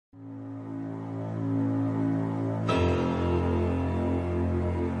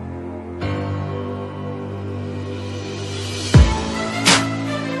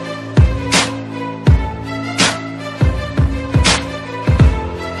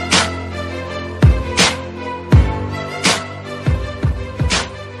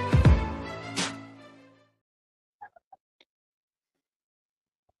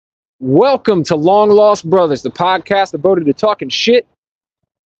Welcome to Long Lost Brothers, the podcast devoted to talking shit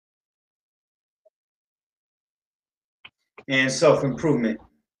and self-improvement.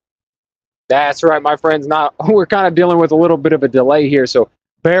 That's right, my friends. We're kind of dealing with a little bit of a delay here, so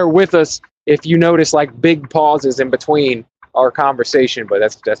bear with us if you notice like big pauses in between our conversation, but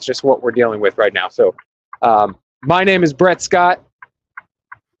that's just what we're dealing with right now. So my name is Brett Scott.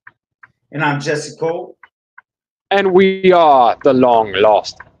 And I'm Jesse Cole. And we are the Long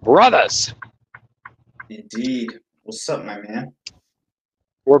Lost Brothers. Indeed. What's up, my man?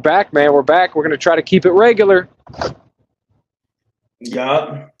 We're back, man. We're back. We're going to try to keep it regular.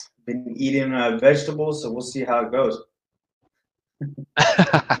 Yup. Been eating vegetables, so we'll see how it goes.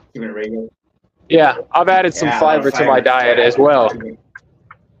 Keep it regular. Yeah, I've added some fiber to my diet as well.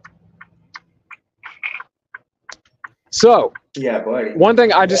 So, yeah, buddy. One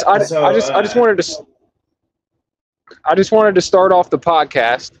thing I just wanted to start off the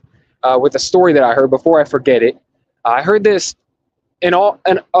podcast with a story that I heard before I forget it. I heard this and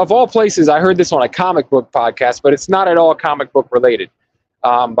of all places, I heard this on a comic book podcast, but it's not at all comic book related.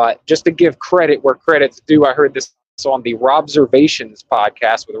 But just to give credit where credit's due, I heard this on the Robservations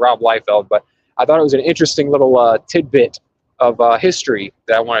podcast with Rob Liefeld, but I thought it was an interesting little tidbit of history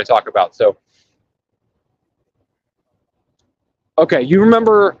that I want to talk about. So, okay, you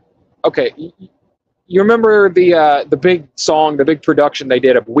remember the big song, the big production they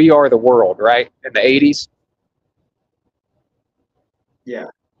did of "We Are the World," right, in the 80s? Yeah.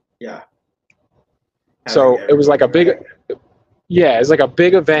 So it was like a big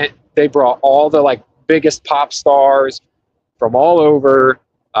event. They brought all the like biggest pop stars from all over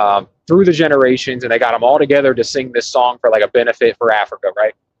through the generations, and they got them all together to sing this song for like a benefit for Africa,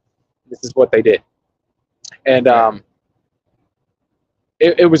 right? This is what they did. And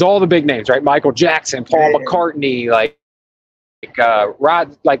it was all the big names, right? Michael Jackson, Paul McCartney,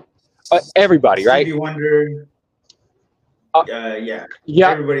 Rod, everybody, right? Stevie Wonder. Yeah.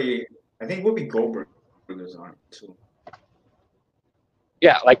 Everybody. I think Whoopi Goldberg was on it too.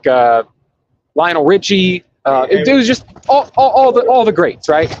 Yeah, like Lionel Richie. It was just all the greats,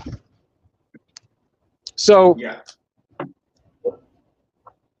 right? So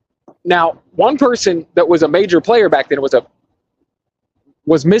now one person that was a major player back then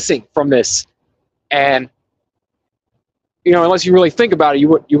was missing from this, and unless you really think about it, you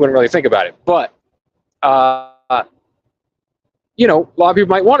wouldn't really think about it. But a lot of people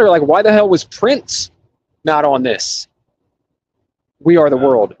might wonder, like, why the hell was Prince not on this "We Are the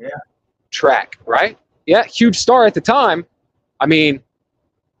World" track, right? Yeah, huge star at the time. I mean,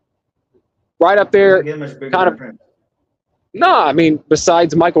 right up there, kind of. No, I mean,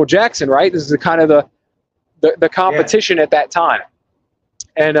 besides Michael Jackson, right? This is kind of the competition at that time.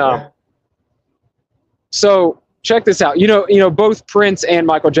 And so check this out. Both Prince and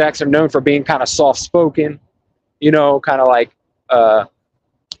Michael Jackson are known for being kind of soft-spoken, kind of like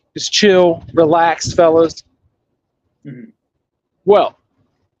just chill, relaxed fellas. Mm-hmm. Well,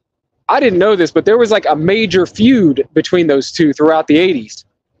 I didn't know this, but there was like a major feud between those two throughout the 80s.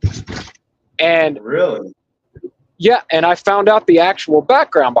 And really? Yeah, and I found out the actual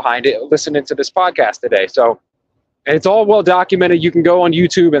background behind it listening to this podcast today. So, and it's all well documented. You can go on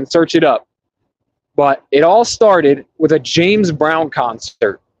YouTube and search it up. But it all started with a James Brown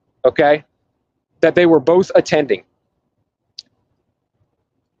concert, okay, that they were both attending.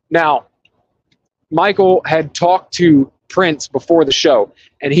 Now, Michael had talked to Prince before the show,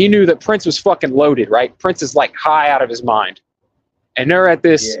 and he knew that Prince was fucking loaded, right? Prince is like high out of his mind. And they're at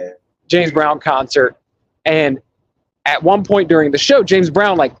this James Brown concert, and at one point during the show, James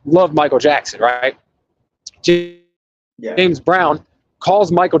Brown loved Michael Jackson, right? James Brown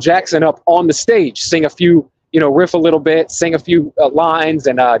calls Michael Jackson up on the stage, sing a few, riff a little bit, sing a few lines,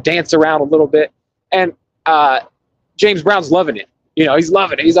 and dance around a little bit. And James Brown's loving it. He's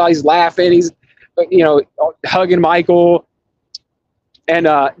loving it. He's always laughing. He's, hugging Michael. And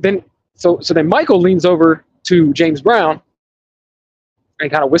then Michael leans over to James Brown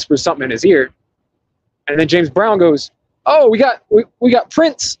and kind of whispers something in his ear. And then James Brown goes, "Oh, we got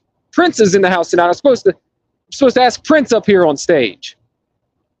Prince. Prince is in the house tonight. I'm supposed to ask Prince up here on stage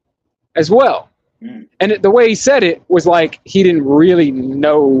as well." And the way he said it was like he didn't really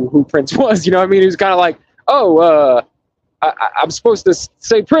know who Prince was. You know what I mean? He was kind of like, "Oh, I'm supposed to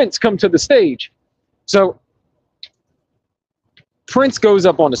say, Prince, come to the stage." So Prince goes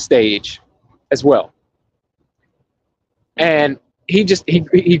up on the stage as well. And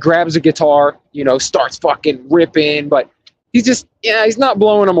he grabs a guitar, starts fucking ripping, but he's not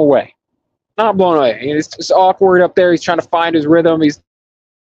blowing them away. Not blown away. And it's just awkward up there. He's trying to find his rhythm.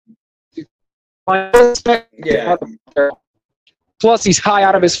 Plus, he's high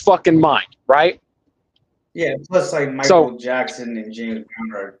out of his fucking mind, right? Yeah. Plus, like Michael Jackson and James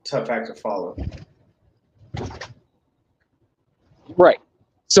Brown are a tough act to follow. Right.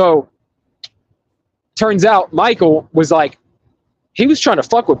 So, turns out Michael was like, he was trying to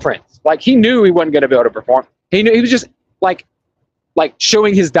fuck with Prince. Like, he knew he wasn't going to be able to perform. He knew he was just like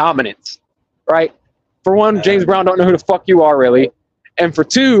showing his dominance, right? For one, James Brown don't know who the fuck you are, really. And for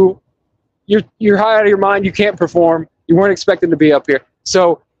two, you're high out of your mind. You can't perform. You weren't expecting to be up here.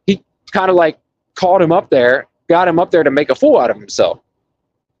 So he kind of like called him up there, got him up there to make a fool out of himself.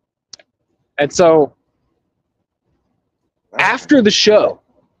 And so after the show,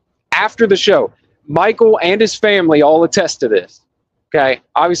 Michael and his family all attest to this. Okay.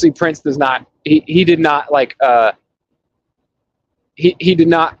 Obviously Prince does not, he did not like, he did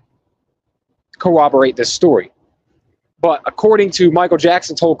not corroborate this story. But according to Michael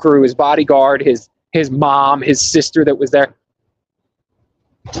Jackson's whole crew, his bodyguard, his mom, his sister that was there,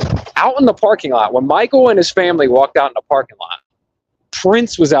 out in the parking lot, when Michael and his family walked out in the parking lot,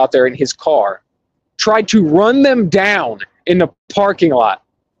 Prince was out there in his car, tried to run them down in the parking lot,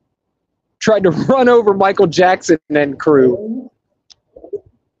 tried to run over Michael Jackson and crew.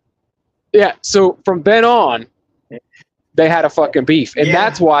 Yeah, so from then on, they had a fucking beef. And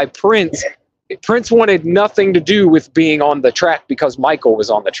that's why Prince wanted nothing to do with being on the track because Michael was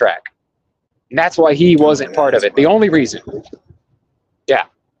on the track. And that's why he wasn't part of it. The only reason. Yeah.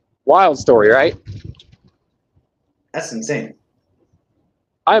 Wild story, right? That's insane.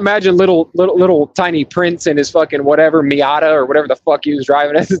 I imagine little tiny Prince and his fucking whatever Miata or whatever the fuck he was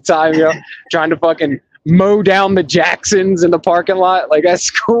driving at the time, you know, trying to fucking mow down the Jacksons in the parking lot. Like, that's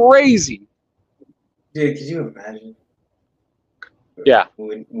crazy. Dude, could you imagine? Yeah.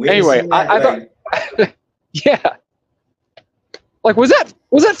 Anyway, I thought, yeah. Like, was that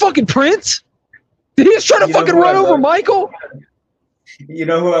fucking Prince? Did he just try to fucking run over Michael? You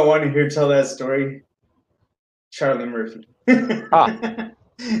know who I want to hear tell that story? Charlie Murphy. Who?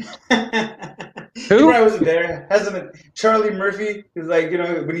 He probably wasn't there. Charlie Murphy is like, you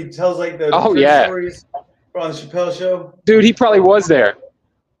know, when he tells like the stories on the Chappelle Show. Dude, he probably was there.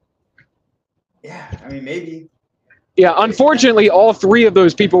 Yeah, I mean, maybe. Yeah, unfortunately, all three of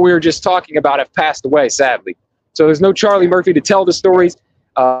those people we were just talking about have passed away, sadly. So there's no Charlie Murphy to tell the stories.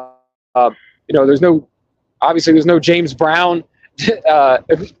 You know, there's no James Brown.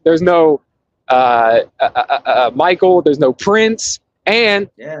 There's no Michael. There's no Prince. And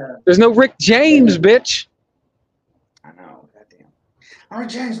there's no Rick James, bitch. I know. Goddamn. I'm Rick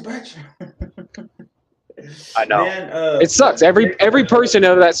James, bitch. I know. Man, it sucks. Every person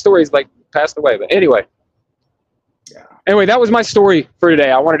of that story is like passed away. But anyway. Yeah. Anyway, that was my story for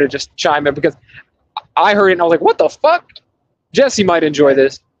today. I wanted to just chime in because I heard it and I was like, what the fuck? Jesse might enjoy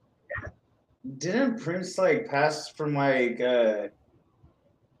this. Didn't Prince like pass from like a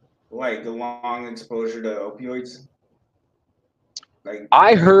long exposure to opioids? Like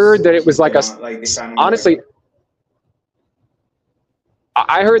I heard that it was like honestly,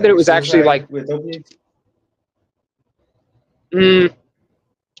 I heard that it was actually like with opiates. I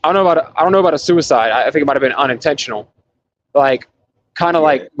don't know about a suicide. I think it might have been unintentional, like kind of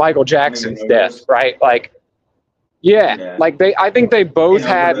like Michael Jackson's death, right? Like, like I think they both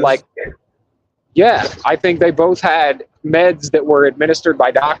had like, I think they both had meds that were administered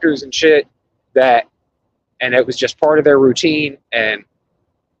by doctors and shit and it was just part of their routine. And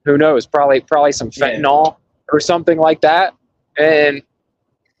who knows, probably some fentanyl or something like that. And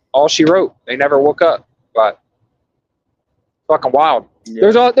all she wrote, they never woke up. But fucking wild.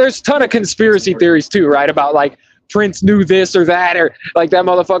 Yeah. There's a ton of conspiracy theories too, right? About like Prince knew this or that, or like that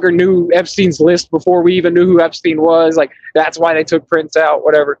motherfucker knew Epstein's list before we even knew who Epstein was. Like that's why they took Prince out,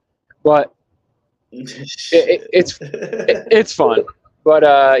 whatever. But it's fun. But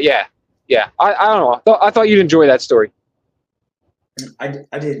I don't know. I thought you'd enjoy that story. I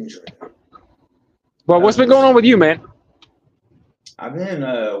did enjoy it. Well, what's been going on with you, man? I've been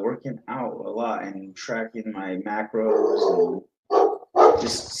working out a lot and tracking my macros and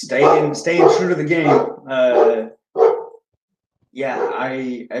just staying true to the game.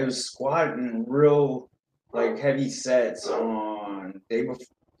 I was squatting real like heavy sets on day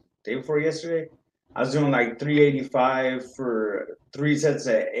before yesterday. I was doing like 385 for 3 sets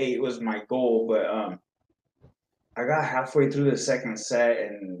at 8 was my goal, but I got halfway through the second set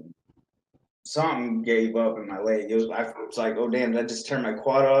and something gave up in my leg. I was like, oh damn, did I just turn my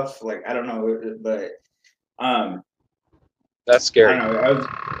quad off? Like I don't know, but that's scary. I don't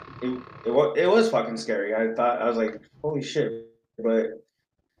know. It was fucking scary. I was like, holy shit. But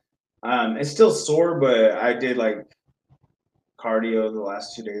it's still sore, but I did like cardio the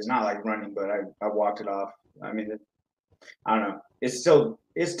last 2 days. Not like running, but I walked it off. I mean, I don't know. It's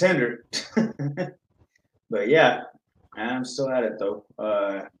tender. But yeah, I'm still at it though.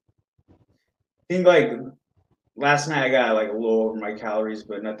 I think like last night I got like a little over my calories,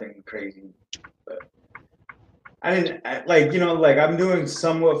 but nothing crazy. But like I'm doing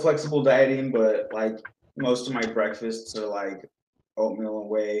somewhat flexible dieting, but like most of my breakfasts are like oatmeal and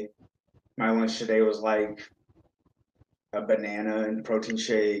whey. My lunch today was like a banana and protein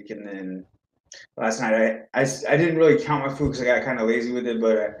shake, and then last night I didn't really count my food because I got kind of lazy with it,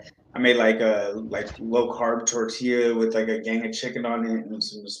 but I made like a low carb tortilla with like a gang of chicken on it and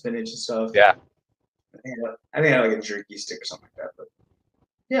some spinach and stuff. Yeah. I think I had like a jerky stick or something like that. But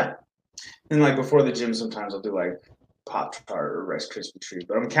yeah, and like before the gym, sometimes I'll do like Pop Tart or Rice Krispie treat,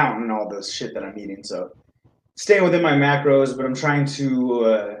 but I'm counting all the shit that I'm eating, so staying within my macros. But I'm trying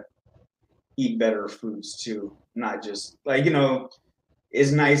to eat better foods too, not just like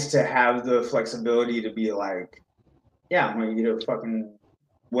it's nice to have the flexibility to be like, yeah, I'm gonna eat a fucking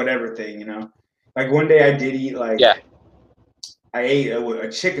whatever thing, Like one day I did eat like Yeah. I ate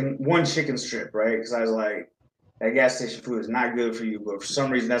one chicken strip, right? Because I was like, that gas station food is not good for you, but for some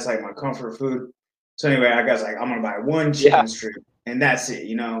reason that's like my comfort food. So anyway, I was like, I'm gonna buy one chicken strip, and that's it,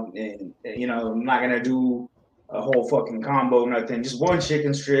 And I'm not gonna do a whole fucking combo, nothing. Just one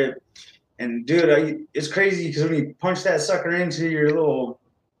chicken strip. And dude, it's crazy because when you punch that sucker into your little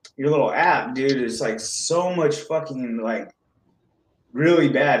app, dude, it's like so much fucking like really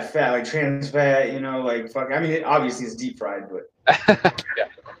bad fat, like trans fat, like fuck. I mean, obviously it's deep fried, but Yeah.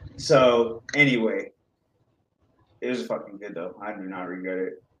 so anyway, it was fucking good though. I do not regret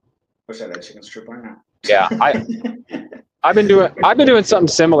it. Wish I had that chicken strip right now. Yeah. I've been doing something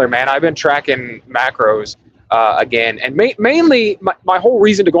similar, man. I've been tracking macros again, and mainly my whole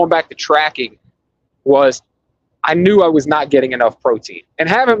reason to going back to tracking was I knew I was not getting enough protein and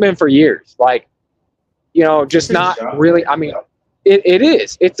haven't been for years. Like, just not really. I mean, it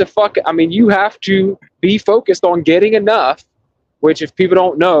is. It's a fuck. I mean, you have to be focused on getting enough, which if people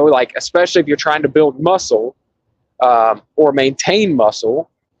don't know, like, especially if you're trying to build muscle or maintain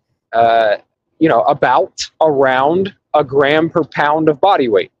muscle, about around a gram per pound of body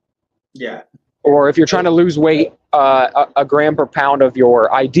weight. Yeah. Or if you're trying to lose weight, a gram per pound of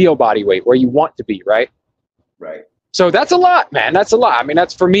your ideal body weight, where you want to be, right? Right. So that's a lot, man. That's a lot. I mean,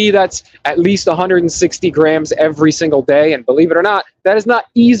 for me, that's at least 160 grams every single day. And believe it or not, that is not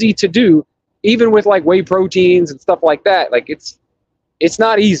easy to do, even with like whey proteins and stuff like that. Like it's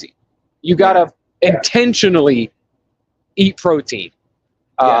not easy. You gotta intentionally eat protein.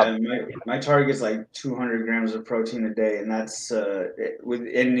 Yeah, my target is like 200 grams of protein a day, and that's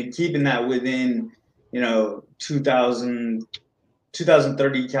and keeping that within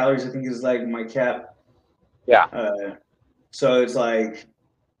 2030 calories, I think is like my cap. Yeah. So it's like,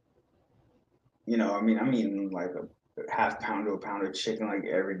 I'm eating like a half pound to a pound of chicken like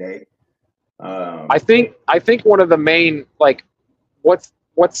every day. I think one of the main, like, what's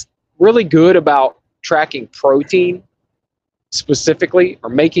really good about tracking protein specifically, or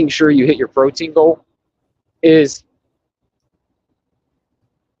making sure you hit your protein goal, is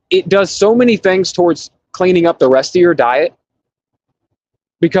it does so many things towards cleaning up the rest of your diet.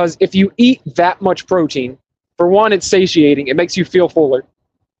 Because if you eat that much protein, for one, it's satiating. It makes you feel fuller.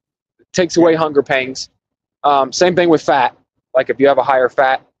 It takes away hunger pangs. Same thing with fat. Like if you have a higher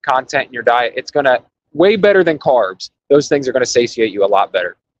fat content in your diet, it's going to, way better than carbs. Those things are going to satiate you a lot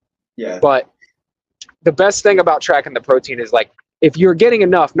better. Yeah. But the best thing about tracking the protein is, like, if you're getting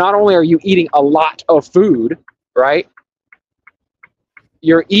enough, not only are you eating a lot of food, right?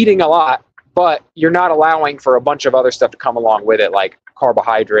 You're eating a lot, but you're not allowing for a bunch of other stuff to come along with it, like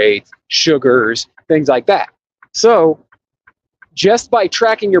carbohydrates, sugars, things like that. So just by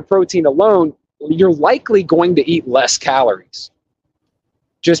tracking your protein alone, you're likely going to eat less calories,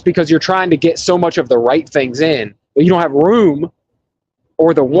 just because you're trying to get so much of the right things in, but you don't have room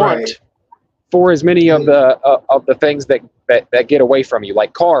or the want for as many of the things that get away from you,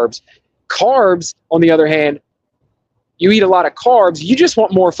 like carbs. Carbs, on the other hand, you eat a lot of carbs, you just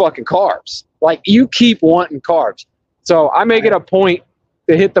want more fucking carbs. Like, you keep wanting carbs. So I make it a point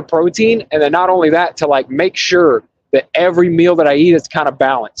to hit the protein, and then not only that, to like make sure that every meal that I eat is kind of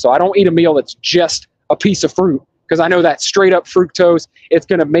balanced. So I don't eat a meal that's just a piece of fruit, because I know that straight up fructose, it's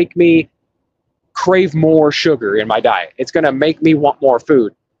going to make me crave more sugar in my diet. It's going to make me want more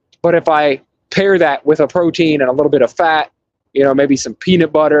food. But if I pair that with a protein and a little bit of fat, maybe some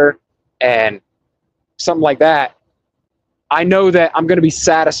peanut butter and something like that, I know that I'm going to be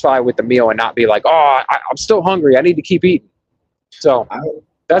satisfied with the meal and not be like, I'm still hungry, I need to keep eating. So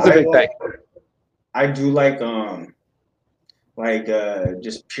that's a big thing. I do like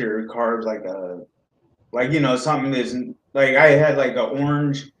just pure carbs, like Like, something that's like I had like an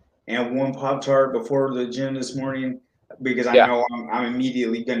orange and one Pop-Tart before the gym this morning because I Yeah. know I'm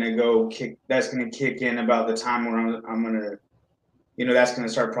immediately gonna go kick. That's gonna kick in about the time where I'm gonna, that's gonna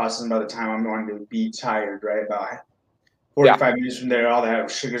start processing by the time I'm going to be tired, right? About 45 minutes from there, all that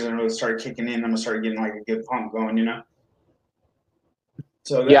sugar's gonna really start kicking in. I'm gonna start getting like a good pump going.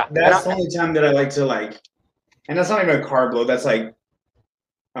 So that's the only time that I like to and that's not even a carb load. That's like,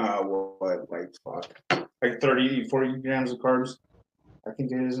 like 30, 40 grams of carbs. I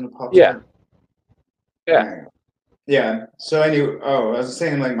think it is in a Pop-Tart. Yeah. So anyway, I was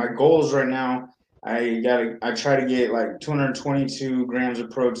saying like my goals right now, I try to get like 222 grams of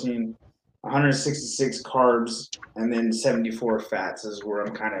protein, 166 carbs, and then 74 fats is where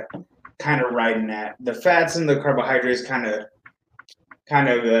I'm kind of riding at. The fats and the carbohydrates kind of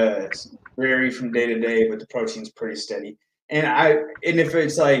vary from day to day, but the protein's pretty steady. And if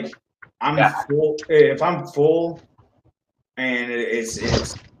it's like full, if I'm full and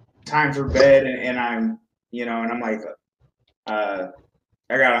it's time for bed and I'm and I'm like I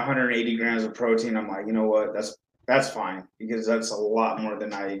got 180 grams of protein, I'm like, you know what, that's fine because that's a lot more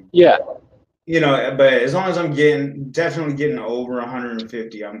than I but as long as I'm definitely getting over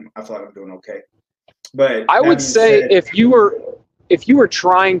 150, I feel like I'm doing okay. But I would say if you were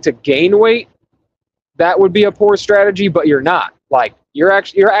trying to gain weight, that would be a poor strategy, but you're not. Like you're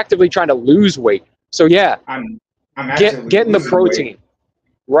actively trying to lose weight. So yeah, I'm getting the protein. Weight.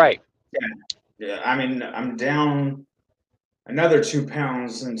 Right. Yeah. I mean, I'm down another 2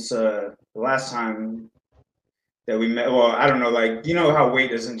 pounds since the last time that we met. Well, I don't know, like how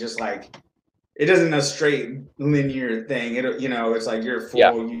weight isn't just like it isn't a straight linear thing. It's like you're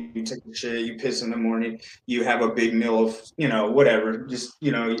full, you take a shit, you piss in the morning, you have a big meal of whatever. Just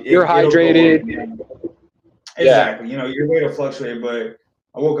you're hydrated. Exactly. Your weight will fluctuate, but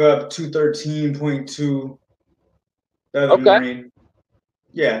I woke up 213.2 the other morning.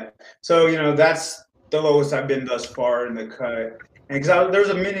 Yeah. So, that's the lowest I've been thus far in the cut. And because there was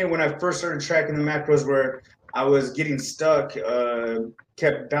a minute when I first started tracking the macros where I was getting stuck,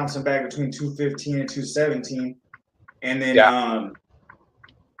 kept bouncing back between 215 and 217. And then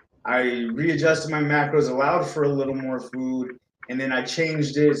I readjusted my macros, allowed for a little more food, and then I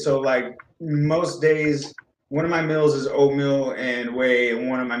changed it. So like most days, one of my meals is oatmeal and whey, and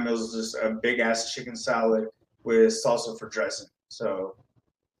one of my meals is just a big ass chicken salad with salsa for dressing. So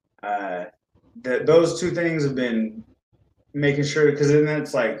those two things have been making sure, because then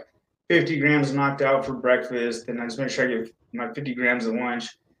it's like 50 grams knocked out for breakfast, then I just make sure I get my 50 grams at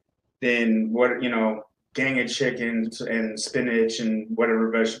lunch, then gang of chicken and spinach and whatever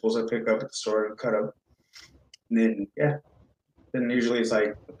vegetables I pick up at the store and cut up. And then usually it's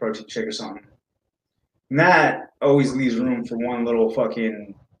like a protein shake or something. And that always leaves room for one little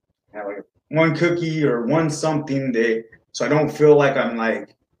fucking, like one cookie or one something so I don't feel like I'm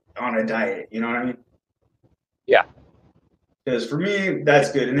like on a diet. You know what I mean? Yeah. Because for me,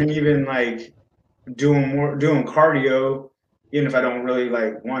 that's good. And then even like doing cardio, even if I don't really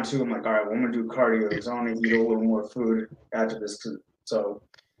like want to, I'm like, all right, well, I'm gonna do cardio because I want to eat a little more food after this. So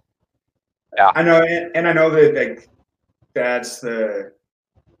I know, and I know that like that's the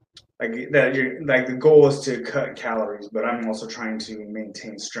the goal is to cut calories, but I'm also trying to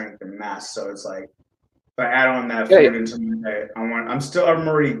maintain strength and mass. So it's like if I add on that food into my diet, I'm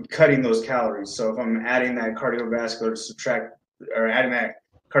already cutting those calories. So if I'm adding that cardiovascular adding that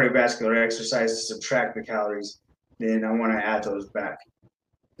cardiovascular exercise to subtract the calories, then I want to add those back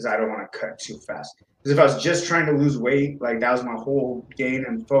because I don't want to cut too fast. Because if I was just trying to lose weight, like that was my whole gain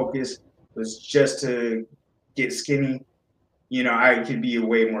and focus was just to get skinny, I could be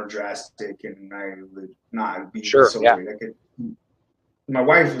way more drastic and I would not be so weight. My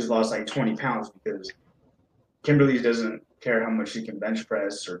wife has lost like 20 pounds because Kimberly doesn't care how much she can bench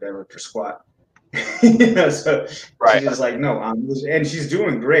press or deadlift or squat. So she's just like, no, and she's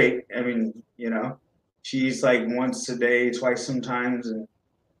doing great. I mean, she's like once a day, twice sometimes, and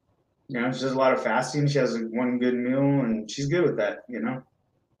she does a lot of fasting. She has one good meal, and she's good with that.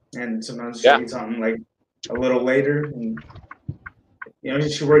 And sometimes she'll eat something like a little later, and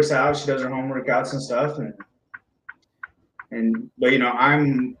she works out. She does her home workouts and stuff, but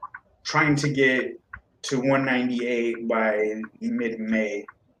I'm trying to get to 198 by mid-May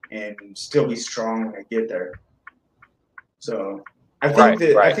and still be strong when I get there. So I think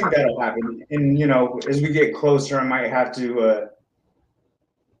that'll happen. And as we get closer, I might have to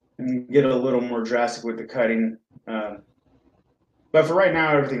get a little more drastic with the cutting. But for right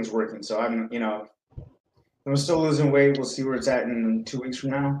now, everything's working. So I'm still losing weight. We'll see where it's at in 2 weeks from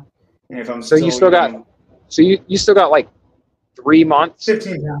now. And if I'm you still got like 3 months.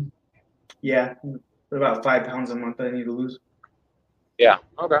 15 pounds. Yeah. about 5 pounds a month I need to lose. Yeah.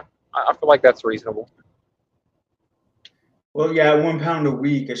 Okay. I feel like that's reasonable. Well, yeah, 1 pound a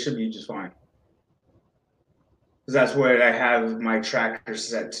week, I should be just fine. Because that's what I have my tracker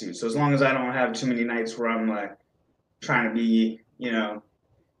set to. So as long as I don't have too many nights where I'm like trying to be,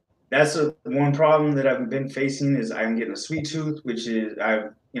 that's one problem that I've been facing is I'm getting a sweet tooth, which is I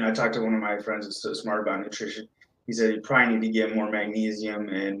talked to one of my friends that's so smart about nutrition. He said you probably need to get more magnesium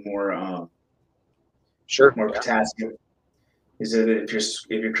and more potassium. He said that if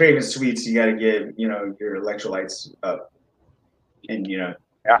you're craving sweets, you got to get your electrolytes up, and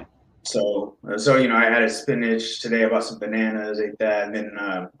Yeah. So I added spinach today. I bought some bananas, ate that, and then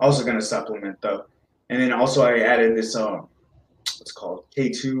also gonna supplement though. And then also I added this what's called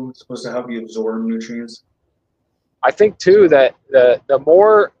K2. It's supposed to help you absorb nutrients. I think too that the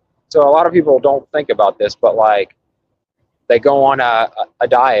more, so a lot of people don't think about this, but like they go on a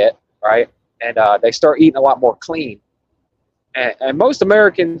diet, right? And they start eating a lot more clean. And most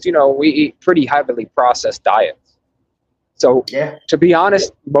Americans, we eat pretty heavily processed diets. So to be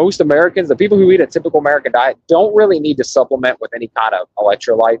honest, most Americans, the people who eat a typical American diet, don't really need to supplement with any kind of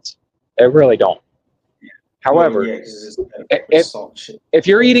electrolytes. They really don't. Yeah. However, if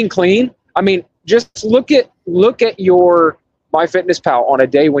you're eating clean, I mean, just look at your MyFitnessPal on a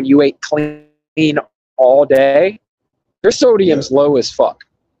day when you ate clean all day. Your sodium's low as fuck.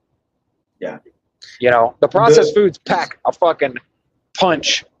 Yeah. The processed foods pack a fucking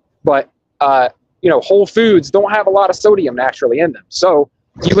punch, but whole foods don't have a lot of sodium naturally in them. So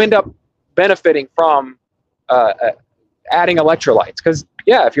you end up benefiting from adding electrolytes. Because,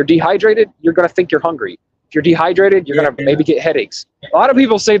 if you're dehydrated, you're going to think you're hungry. If you're dehydrated, you're going to maybe get headaches. A lot of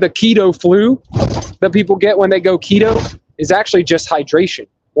people say the keto flu that people get when they go keto is actually just hydration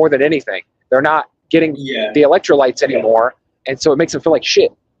more than anything. They're not getting the electrolytes anymore, and so it makes them feel like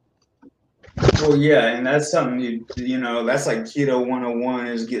shit. Well, yeah, and that's something that's like keto 101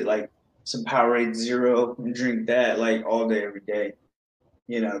 is get like some Powerade Zero and drink that like all day every day,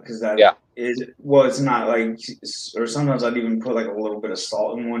 because that it's not like, or sometimes I'd even put like a little bit of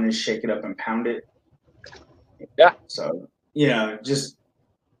salt in one and shake it up and pound it. Yeah. So just,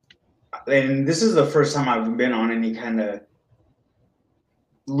 and this is the first time I've been on any kind of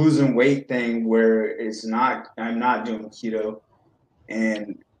losing weight thing where I'm not doing keto,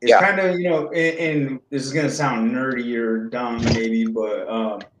 and it's kind of and this is gonna sound nerdy or dumb maybe,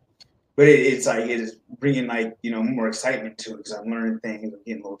 but it's like it is bringing like more excitement to it because I'm learning things, I'm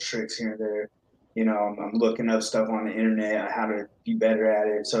getting little tricks here and there. I'm looking up stuff on the internet on how to be better at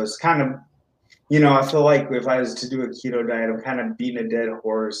it. So it's kind of I feel like if I was to do a keto diet, I'm kind of beating a dead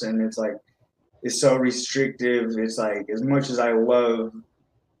horse, and it's like it's so restrictive. It's like as much as I love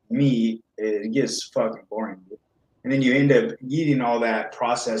meat, it gets fucking boring. And then you end up eating all that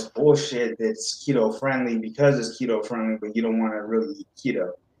processed bullshit that's keto friendly because it's keto friendly, but you don't want to really eat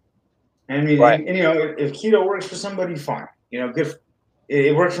keto. I mean, and, if keto works for somebody, fine. Good.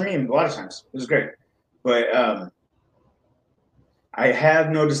 It worked for me a lot of times. It was great. But I have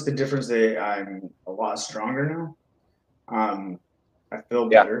noticed the difference that I'm a lot stronger now. I feel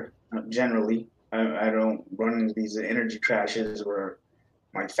better generally. I don't run into these energy crashes where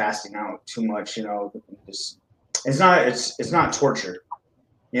I'm like fasting out too much. It's not torture.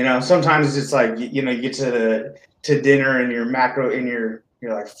 Sometimes it's like you get to dinner and your macro and you're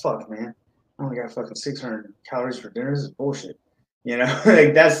like, fuck, man, I only got fucking 600 calories for dinner. This is bullshit.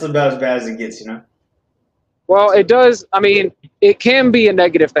 Like that's about as bad as it gets. Well, it does. I mean, it can be a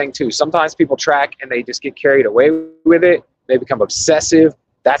negative thing too. Sometimes people track and they just get carried away with it. They become obsessive.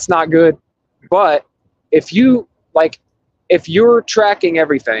 That's not good. But if you're tracking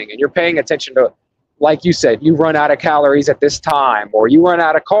everything and you're paying attention to, like you said, you run out of calories at this time, or you run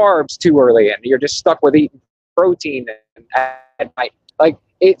out of carbs too early, and you're just stuck with eating protein at night. Like,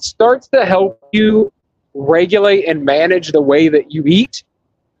 it starts to help you regulate and manage the way that you eat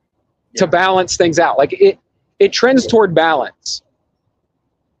to balance things out. Like, it trends toward balance.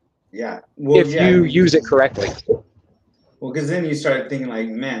 Yeah. Well, if you use it correctly. Well, because then you start thinking like,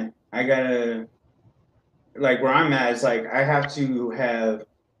 man, I gotta, like where I'm at, it's like I have to have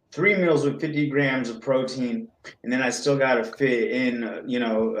 3 meals with 50 grams of protein, and then I still gotta fit in,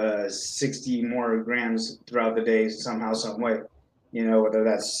 60 more grams throughout the day somehow, some way. Whether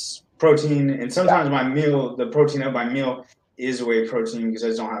that's protein, and sometimes my meal, the protein of my meal is whey protein because I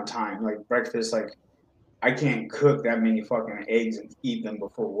just don't have time. Like breakfast, like I can't cook that many fucking eggs and eat them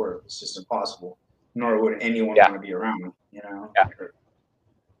before work. It's just impossible. Nor would anyone want to be around me, Yeah.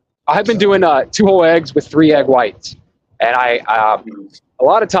 I've been doing 2 whole eggs with 3 egg whites, and I a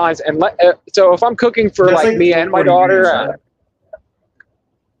lot of times, and so if I'm cooking for like me and my daughter,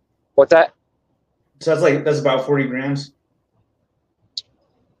 what's that? So that's about 40 grams.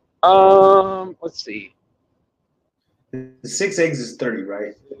 Let's see. 6 eggs is 30,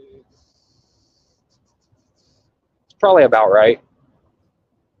 right? It's probably about right.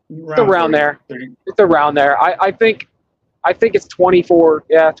 It's around 30, there. 30. It's around there. I think it's 24,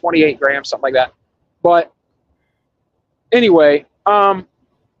 28 grams, something like that. But anyway, and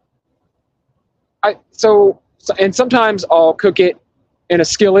sometimes I'll cook it in a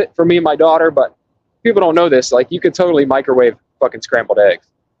skillet for me and my daughter, but people don't know this. Like, you could totally microwave fucking scrambled eggs.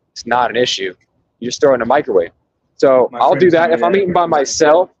 It's not an issue. You just throw it in the microwave. So I'll do that if I'm eating by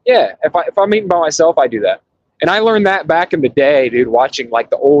myself. Yeah, if I'm eating by myself, I do that. And I learned that back in the day, dude, watching like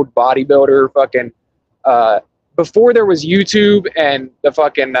the old bodybuilder fucking before there was YouTube and the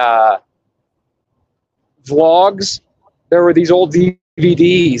fucking vlogs. There were these old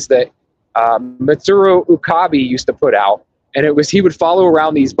DVDs that Mitsuru Ukabe used to put out, and he would follow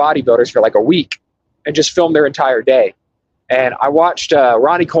around these bodybuilders for like a week and just film their entire day. And I watched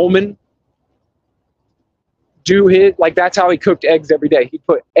Ronnie Coleman do his, like, that's how he cooked eggs every day. He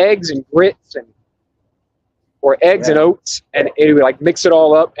put eggs and grits or eggs and oats, and he would like mix it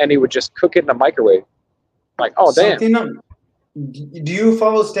all up, and he would just cook it in the microwave. Like, oh damn. Do you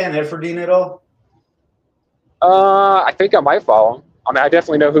follow Stan Efferdine at all? I think I might follow him. I mean, I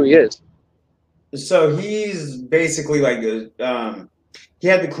definitely know who he is. So he's basically like he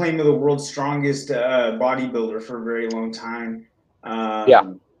had the claim of the world's strongest bodybuilder for a very long time.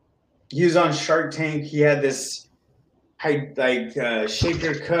 He was on Shark Tank. He had this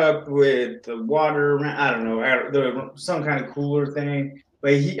shaker cup with the water. I don't know, some kind of cooler thing.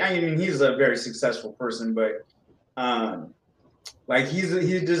 But he's a very successful person. But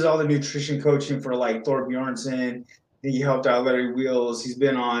he does all the nutrition coaching for like Thor Bjornsson. He helped out Larry Wheels. He's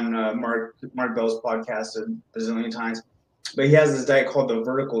been on Mark Bell's podcast a bazillion times. But he has this diet called the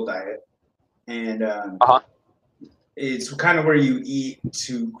vertical diet, and it's kind of where you eat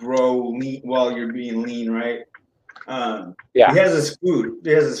to grow lean while you're being lean, right? He has this food.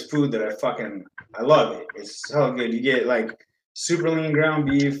 He has this food that I love it. It's so good. You get like super lean ground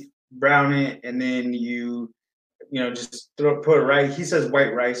beef, brown it, and then you just put rice. He says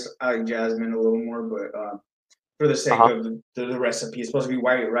white rice. I like jasmine a little more, but for the sake of the recipe, it's supposed to be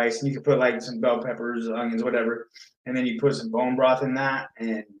white rice, and you can put like some bell peppers, onions, whatever, and then you put some bone broth in that.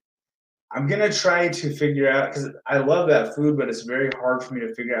 And I'm gonna try to figure out, because I love that food, but it's very hard for me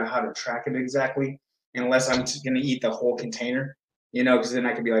to figure out how to track it exactly, unless I'm gonna eat the whole container, because then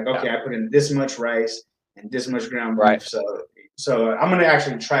I could be like, okay, I put in this much rice and this much ground beef. Right. So I'm gonna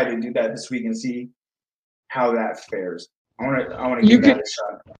actually try to do that this week and see how that fares. I want to give that a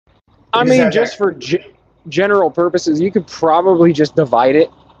shot. I mean, just for general purposes, you could probably just divide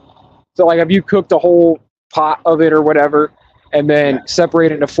it. So like if you cooked a whole pot of it or whatever, and then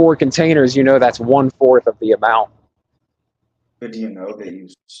separate it into 4 containers, that's 1/4 of the amount. But do you know that you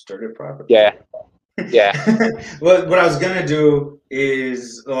stirred it properly? Yeah. Well, what I was gonna do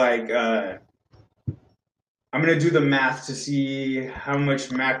is like I'm gonna do the math to see how much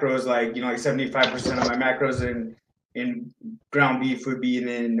macros, like 75% of my macros in ground beef would be, and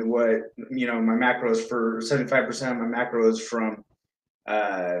then what my macros for 75% of my macros from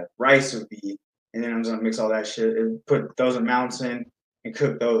rice would be, and then I'm just gonna mix all that shit and put those amounts in and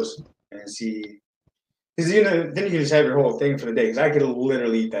cook those and see, because then you can just have your whole thing for the day. Because I could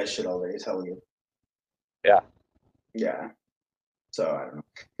literally eat that shit all day. Tell you. Yeah. So I don't know,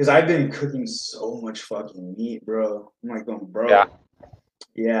 because I've been cooking so much fucking meat, bro. I'm like going broke.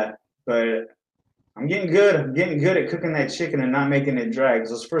 Yeah, but I'm getting good. I'm getting good at cooking that chicken and not making it dry.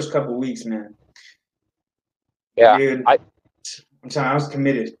 Because those first couple weeks, man. Yeah. Dude, I'm telling you, I was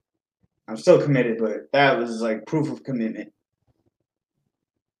committed. I'm still committed, but that was like proof of commitment.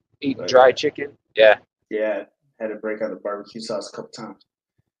 Eating dry chicken? Yeah. Yeah. Had to break out the barbecue sauce a couple times.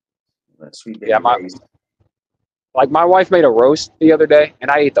 That sweet baby days. Like my wife made a roast the other day,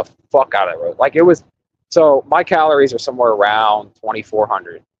 and I ate the fuck out of that roast. Like it was, so my calories are somewhere around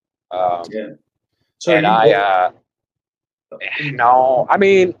 2,400. So and no, I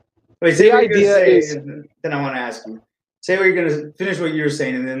mean, wait, the idea is. Then I want to ask you. Say what you're gonna finish what you're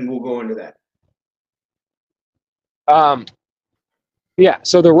saying, and then we'll go into that. Yeah.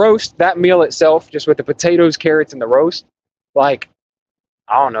 So the roast, that meal itself, just with the potatoes, carrots, and the roast, like,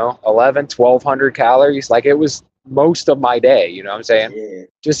 I don't know, 1,100 calories. Like it was most of my day. You know what I'm saying? Yeah.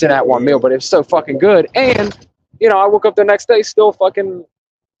 Just in that one meal, but it was so fucking good. And I woke up the next day still fucking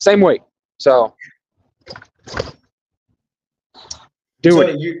same weight. So. So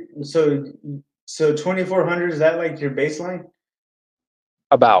 2,400, is that like your baseline?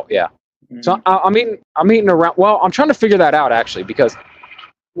 About, yeah. Mm-hmm. So I'm eating around. Well, I'm trying to figure that out actually, because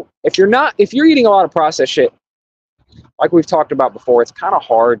if you're eating a lot of processed shit, like we've talked about before, it's kind of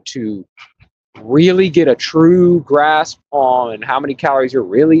hard to really get a true grasp on how many calories you're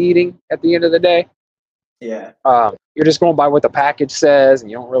really eating at the end of the day. Yeah. You're just going by what the package says, and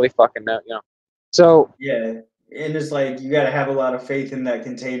you don't really fucking know, you know. So yeah, and it's like you got to have a lot of faith in that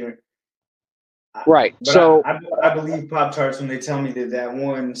container. Right. But so I believe Pop-Tarts when they tell me that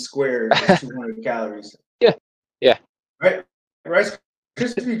one square is 200 calories. Yeah. Right. Rice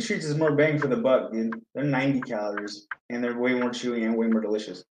Krispie treats is more bang for the buck, dude. They're 90 calories, and they're way more chewy and way more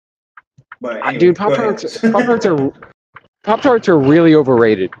delicious. But anyway, dude, Pop-Tarts are really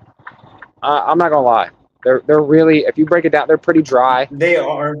overrated. I'm not gonna lie. They're really, if you break it down, they're pretty dry. They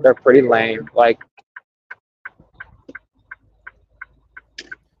are. They're pretty lame. Like,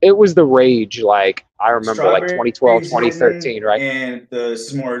 it was the rage. Like, I remember, like 2012, 2013, right? And the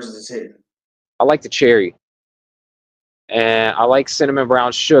s'mores is hitting. I like the cherry, and I like cinnamon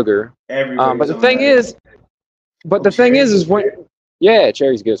brown sugar. But the thing is, when, yeah,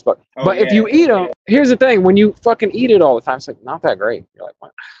 cherry's good as fuck. But if you eat them, here's the thing: when you fucking eat it all the time, it's like not that great. You're like,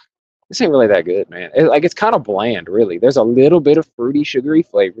 what? This ain't really that good, man. It's kind of bland, really. There's a little bit of fruity, sugary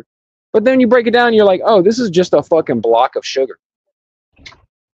flavor, but then you break it down, you're like, oh, this is just a fucking block of sugar.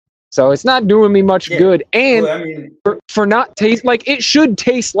 So it's not doing me much good. And for not taste, like, it should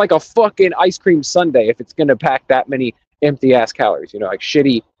taste like a fucking ice cream sundae if it's gonna pack that many empty ass calories. You know, like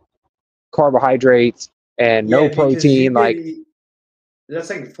shitty carbohydrates and no protein. Like, that's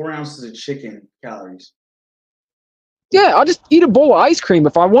like 4 ounces of chicken calories. Yeah, I'll just eat a bowl of ice cream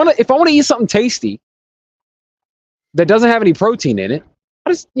if I want to eat something tasty that doesn't have any protein in it.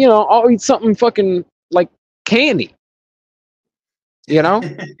 I'll eat something fucking like candy. You know,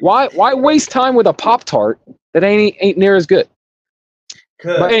 why waste time with a Pop-Tart that ain't near as good?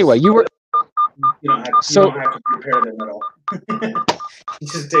 But anyway, you don't have to prepare them at all. You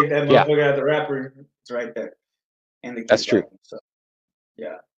just take that motherfucker out of the wrapper. It's right there. And that's true. So,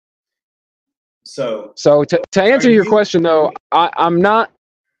 yeah. So to answer your question though, I'm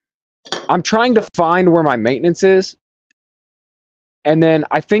trying to find where my maintenance is, and then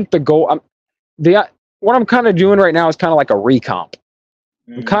I think the goal, what I'm kind of doing right now is kind of like a recomp.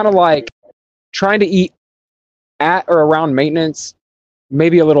 I'm kind of like trying to eat at or around maintenance,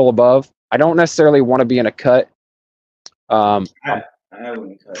 maybe a little above. I don't necessarily want to be in a cut. I'm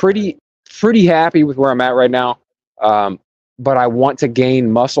pretty happy with where I'm at right now. But I want to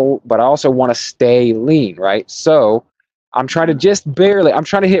gain muscle, but I also want to stay lean, right? So I'm trying to I'm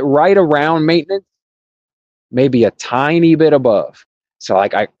trying to hit right around maintenance, maybe a tiny bit above. So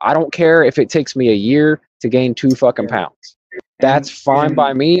like, I don't care if it takes me a year to gain 2 fucking pounds. That's fine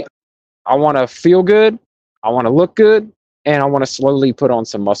by me. I want to feel good. I want to look good, and I want to slowly put on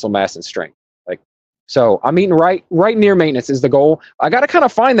some muscle mass and strength. So I'm eating right near maintenance is the goal. I got to kind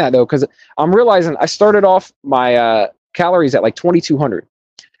of find that though, because I'm realizing I started off my calories at like 2,200,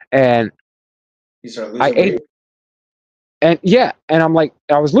 and I ate, and I'm like,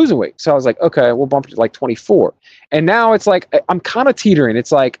 I was losing weight, so I was like, okay, we'll bump it to like 24, and now it's like I'm kind of teetering.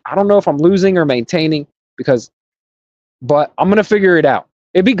 It's like I don't know if I'm losing or maintaining, but I'm gonna figure it out.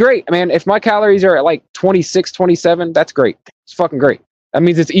 It'd be great, man. If my calories are at like 26, 27, that's great. It's fucking great. That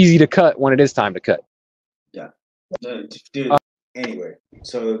means it's easy to cut when it is time to cut. Yeah, dude. Anyway,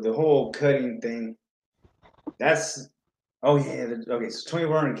 so the whole cutting thing, that's okay. So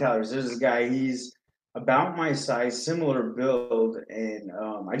 2,400 calories. There's this guy. He's about my size, similar build, and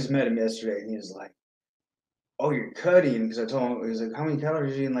I just met him yesterday, and he was like, "Oh, you're cutting?" Because I told him, he was like, "How many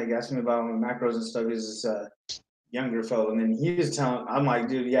calories are you?" And like asking me about my macros and stuff. He's this younger fellow, and then he was telling. I'm like,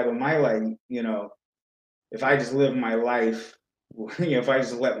 dude, yeah, but my life, if I just live my life. If I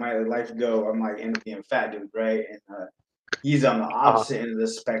just let my life go, I'm like end up being fat, dude, right? And he's on the opposite end of the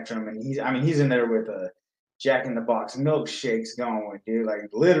spectrum, and he's in there with a Jack in the Box milkshakes going, dude, like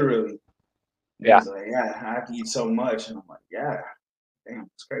literally. Yeah. He's like, yeah, I have to eat so much, and I'm like, yeah, damn,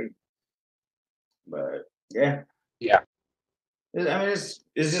 it's crazy. But yeah. It's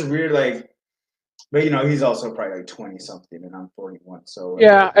just weird, like, but he's also probably like 20 something, and I'm 41, so.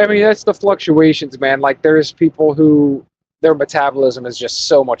 Yeah, that's the fluctuations, man. Like, there's people who. Their metabolism is just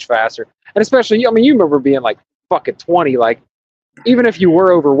so much faster. And especially, you remember being like fucking 20, like even if you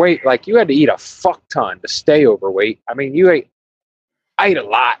were overweight, like you had to eat a fuck ton to stay overweight. I ate a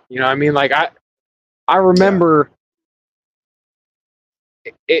lot, like I remember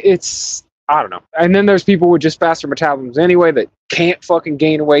it's, I don't know. And then there's people with just faster metabolisms anyway that can't fucking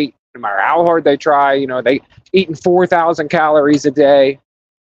gain weight no matter how hard they try. They eating 4,000 calories a day.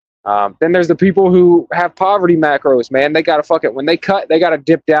 Then there's the people who have poverty macros, man. They gotta when they cut, they gotta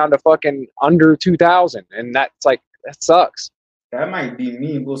dip down to fucking under 2,000, and that's like, that sucks. That might be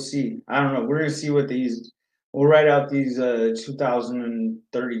me. We'll see. I don't know. We're gonna see what these. We'll write out these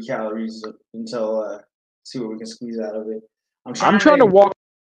 2,030 calories until see what we can squeeze out of it. I'm I'm trying trying to to. walk.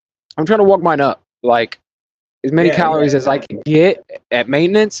 I'm trying to walk mine up, like as many Yeah, calories as I can get at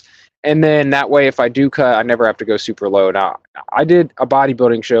maintenance, and then that way, if I do cut, I never have to go super low. Now, I did a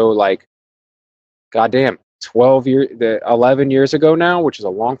bodybuilding show like, goddamn, 11 years ago now, which is a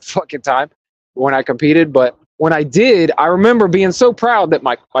long fucking time when I competed. But when I did, I remember being so proud that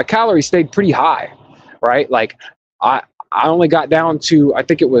my calories stayed pretty high, right? Like I I only got down to, I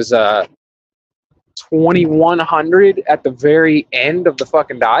think it was 2,100 at the very end of the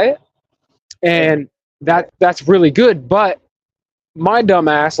fucking diet, yeah, and that's really good. But my dumb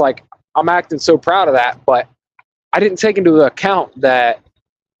ass, like, I'm acting so proud of that, but I didn't take into account that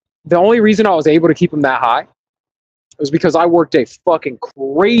the only reason I was able to keep them that high was because I worked a fucking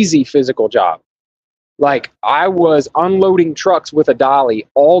crazy physical job. Like, I was unloading trucks with a dolly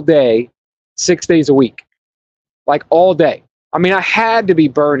all day, 6 days a week, like all day. I mean, I had to be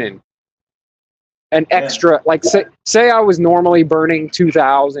burning an yeah, extra, like, say I was normally burning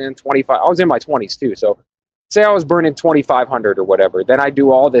 2,000, 25. I was in my 20s too. So say I was burning 2,500 or whatever. Then I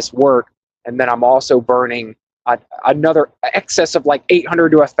do all this work, and then I'm also burning another excess of like 800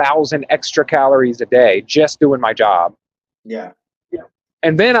 to 1,000 extra calories a day just doing my job. yeah,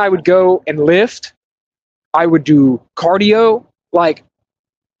 And then I would go and lift. I would do cardio. Like,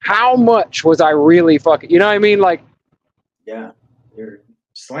 how much was I really fucking, you know what I mean? Like, yeah. You're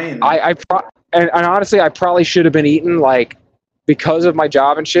slaying that. and honestly, I probably should have been eating, like, because of my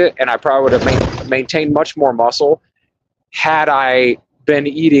job and shit, and I probably would have maintained much more muscle had I been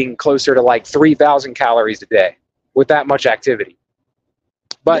eating closer to like 3,000 calories a day with that much activity.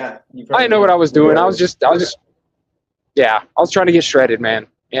 But Yeah, you I probably didn't know what would. I was doing. Yeah, I was trying to get shredded, man.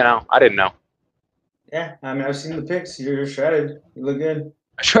 You know, I didn't know. Yeah, I mean, I've seen the pics. You're shredded. You look good.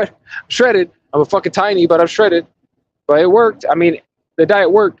 Shredded. I'm a fucking tiny, but I'm shredded. But it worked. I mean, the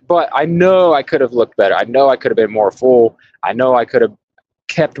diet worked, but I know I could have looked better. I know I could have been more full. I know I could have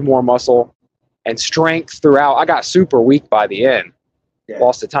kept more muscle and strength throughout. I got super weak by the end. Yeah.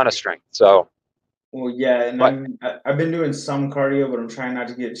 Lost a ton of strength. So, Well, yeah, and but I've been doing some cardio, but I'm trying not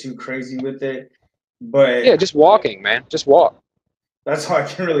to get too crazy with it. yeah, But just walking, man. Just walk. that's all I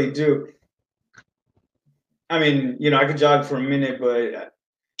can really do. I mean, I could jog for a minute, but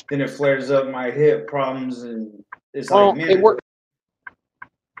then it flares up my hip problems, and it's like, Well, man, it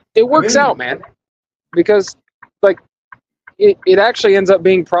I've works out, been, man, because like it actually ends up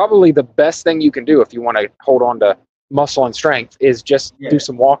being probably the best thing you can do if you want to hold on to muscle and strength is just do yeah.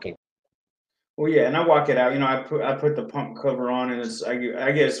 some walking. Well, yeah, and I walk it out. I put the pump cover on, and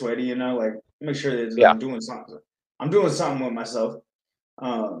I get sweaty. Like make sure that Yeah, I'm doing something. I'm doing something with myself.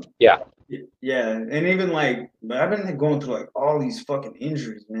 Um, yeah, yeah, and even like, but I've been going through like all these fucking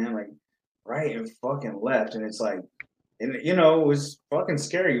injuries, man. Like right and fucking left, and it's like, and it was fucking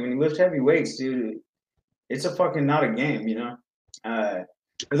scary when you lift heavy weights, dude. It's a fucking not a game,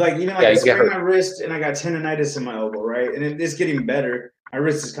 it's like even like yeah. I You get sprained hurt. my wrist and I got tendonitis in my elbow, right? And it's getting better. My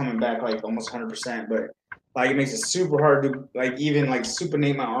wrist is coming back like almost 100%, but like it makes it super hard to like even like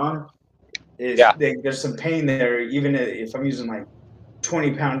supinate my arm. Yeah, There's some pain there, even if I'm using like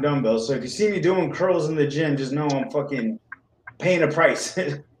 20-pound dumbbells. So if you see me doing curls in the gym, just know I'm fucking paying a price.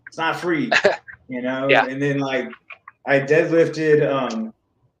 It's not free, yeah. And then like I deadlifted.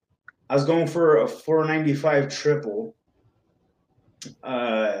 I was going for a 495 triple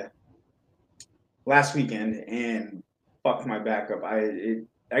uh, last weekend and fucked my back up.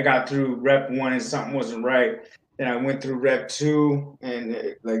 I got through rep one and something wasn't right. Then I went through rep two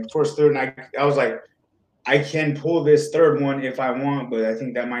and like first third, and I was like, I can pull this third one if I want, but I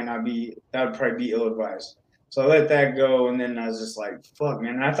think that might not be. That would probably be ill advised. So I let that go, and then I was just like, "Fuck,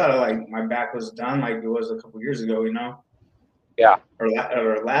 man!" And I thought like my back was done, like it was a couple years ago, Yeah.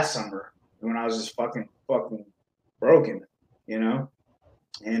 or last summer when I was just fucking broken, you know.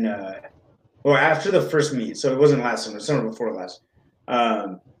 And well, after the first meet, so it wasn't last summer, summer before last.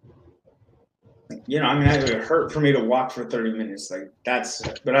 Um, I mean, it hurt for me to walk for 30 minutes, like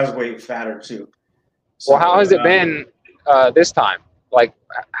but I was way fatter too. Well, how So has it been this time? Like,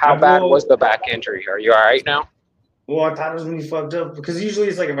 how bad was well, the back injury? Are you all right now? well, I thought it was gonna be fucked up because usually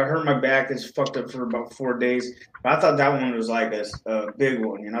it's like if I hurt my back, it's fucked up for about 4 days. But I thought that one was like a big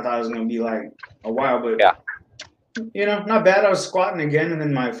one, I thought it was gonna be like a while, but Yeah. not bad. I was squatting again, and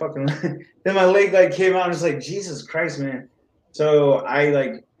then my fucking then my leg like came out. And it's like Jesus Christ, man. So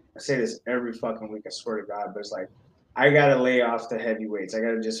I say this every fucking week. I swear to God, but it's like I gotta lay off the heavy weights. I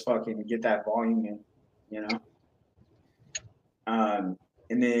gotta just fucking get that volume in, you know.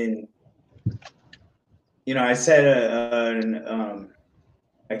 And then I set a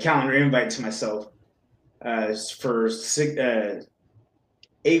calendar invite to myself for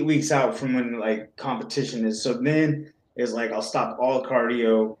 8 weeks out from when like competition is. So then it's like I'll stop all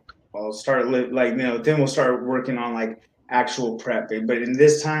cardio. I'll start then we'll start working on like actual prep. But in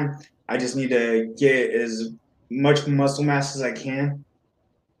this time, I just need to get as much muscle mass as I can,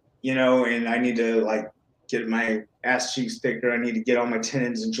 and I need to like get my ass cheeks thicker. I need to get all my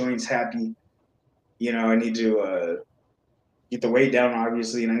tendons and joints happy. I need to get the weight down,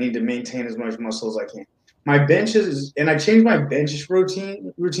 obviously, and I need to maintain as much muscle as I can. My benches, and I changed my bench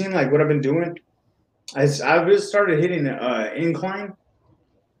routine, like what I've been doing. I've just started hitting incline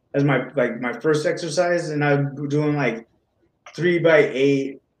as my first exercise, and I'm doing like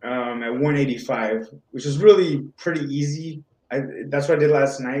 3x8 at 185, which is really pretty easy. That's what I did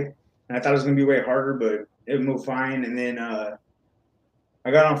last night, and I thought it was gonna be way harder, but it moved fine. And then I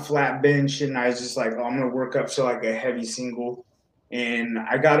got on flat bench, and I was just like, oh, I'm gonna work up to like a heavy single, and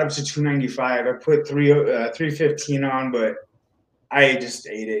I got up to 295. I put 315 on, but I just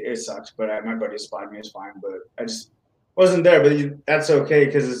ate it. It sucks, but my buddy spotted me. It's fine, but I just wasn't there. But that's okay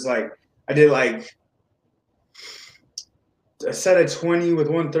because it's like I did like a set of 20 with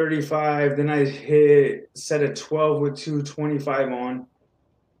 135. Then I hit set of 12 with 225 on.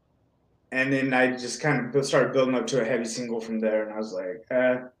 And then I just kind of started building up to a heavy single from there. And I was like,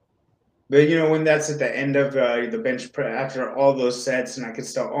 But, when that's at the end of the bench press, after all those sets, and I could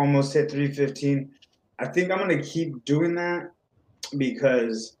still almost hit 315, I think I'm going to keep doing that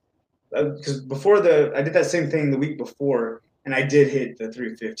because before I did that same thing the week before, and I did hit the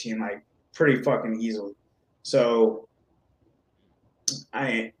 315 like pretty fucking easily. So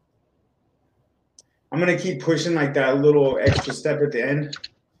I'm going to keep pushing like that little extra step at the end.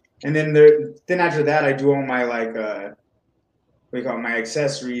 And then after that, I do all my like what do you call it, my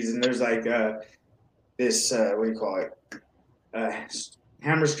accessories, and there's like this what do you call it,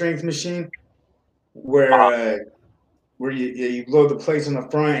 hammer strength machine where you load the plates on the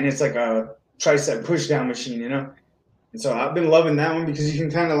front, and it's like a tricep push down machine, And so I've been loving that one because you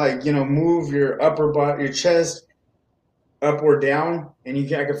can kind of like move your your chest up or down, and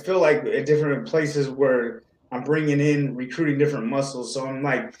I can feel like at different places where I'm bringing in recruiting different muscles. So I'm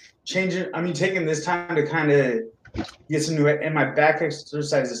like taking this time to kind of get some new, and my back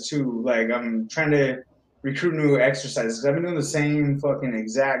exercises too. Like I'm trying to recruit new exercises because I've been doing the same fucking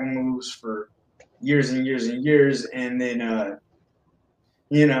exact moves for years and years and years. And then,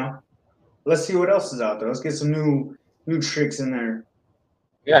 let's see what else is out there. Let's get some new tricks in there.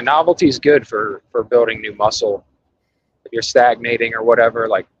 Yeah, novelty is good for building new muscle. If you're stagnating or whatever,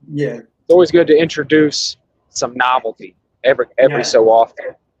 like it's always good to introduce some novelty every so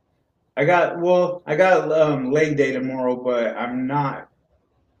often. I got leg day tomorrow, but I'm not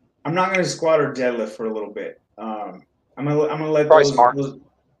gonna squat or deadlift for a little bit. I'm gonna let those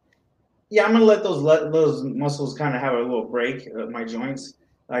I'm gonna let those muscles kind of have a little break at my joints.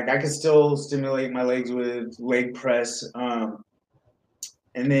 Like I can still stimulate my legs with leg press.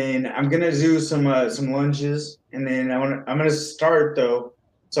 And then I'm gonna do some lunges, and then I'm gonna start though,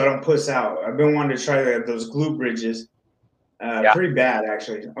 so I don't puss out. I've been wanting to try those glute bridges, pretty bad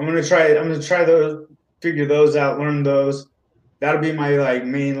actually. I'm gonna try those, figure those out, learn those. That'll be my like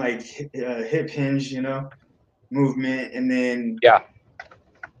main like hip hinge, movement, and then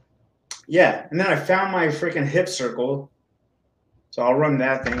and then I found my freaking hip circle, so I'll run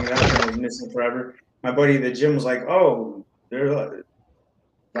that thing. That thing was missing forever. My buddy at the gym was like, "Oh, they're."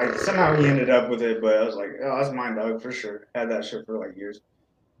 Like somehow he ended up with it, but I was like, "Oh, that's mine, dog, for sure." Had that shit for like years,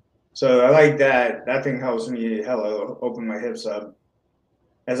 so I like that. That thing helps me hella open my hips up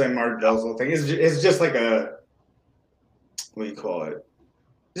as I mark those little things. It's just like a what do you call it?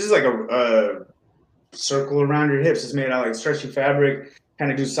 This is like a circle around your hips. It's made out of like stretchy fabric.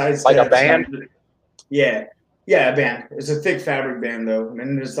 Kind of do side steps. Like a band. Yeah, a band. It's a thick fabric band though,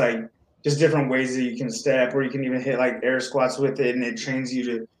 and there's like just different ways that you can step, or you can even hit like air squats with it, and it trains you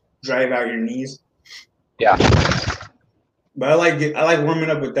to drive out your knees. Yeah. But I like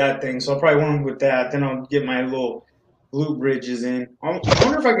warming up with that thing, so I'll probably warm up with that. Then I'll get my little glute bridges in. I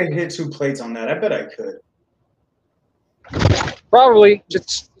wonder if I could hit 2 plates on that. I bet I could. Probably.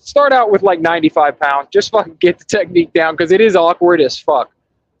 Just start out with like 95 pounds. Just fucking get the technique down because it is awkward as fuck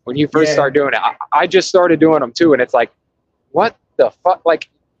when you first start doing it. I just started doing them too, and it's like, what the fuck? Like,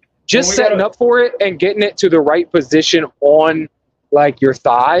 just setting up for it and getting it to the right position on like your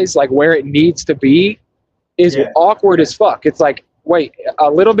thighs, like where it needs to be, is awkward as fuck. It's like, wait, a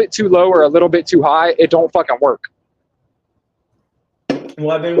little bit too low or a little bit too high, it don't fucking work.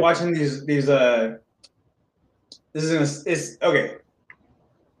 Well, I've been watching these it's okay.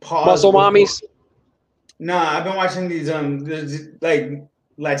 Pause Muscle mommies. No, I've been watching these there's, like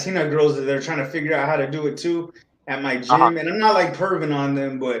Latina girls that they're trying to figure out how to do it too at my Uh-huh. gym, and I'm not like perving on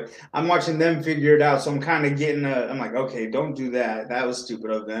them, but I'm watching them figure it out. So I'm kind of getting I'm like, okay, don't do that. That was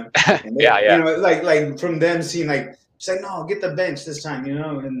stupid of them. And they, Yeah, yeah, like from them seeing like, it's like, no, get the bench this time,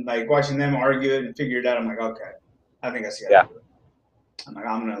 and like watching them argue it and figure it out. I'm like, okay, I think I see how yeah. to do it. I'm like,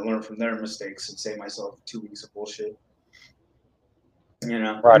 I'm gonna learn from their mistakes and save myself 2 weeks of bullshit. Right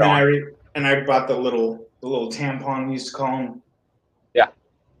And then on. I bought the little tampon we used to call them. Yeah.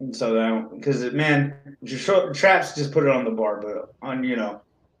 And so that because man, traps just put it on the bar, but on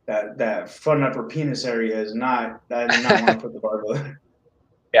that front upper penis area is not. I do not want to put the barbell there.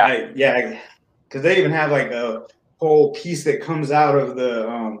 Yeah. Because they even have like a whole piece that comes out of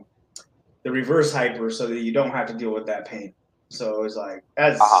the reverse hyper, so that you don't have to deal with that pain. So it's like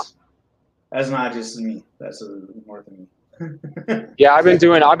Uh-huh. that's not just me. That's more than me. Yeah, I've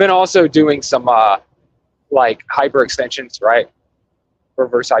been also doing some like hyperextensions, right?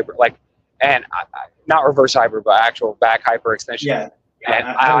 Reverse hyper, like, and not reverse hyper, but actual back hyperextension. Yeah. And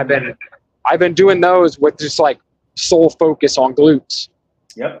I've been doing those with just like sole focus on glutes.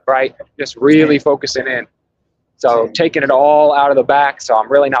 Yep. Right. Just really focusing in. So Same. taking it all out of the back. So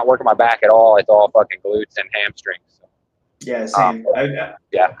I'm really not working my back at all. It's all fucking glutes and hamstrings. So, Yeah, same.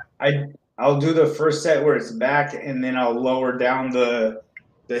 yeah. I'll do the first set where it's back, and then I'll lower down the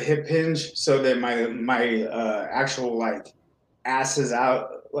hip hinge so that my actual like ass is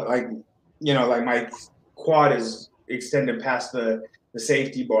out, like like my quad is extended past the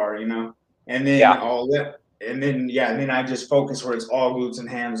safety bar, and then Yeah. and then I just focus where it's all glutes and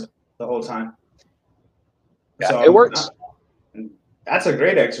hams the whole time. Yeah, So it works. That's a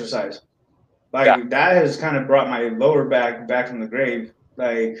great exercise. Like that has kind of brought my lower back from the grave.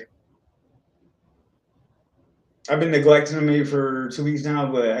 Like I've been neglecting them maybe for 2 weeks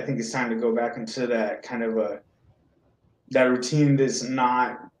now, but I think it's time to go back into that kind of that routine that's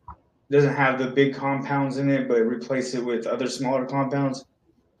doesn't have the big compounds in it, but replace it with other smaller compounds.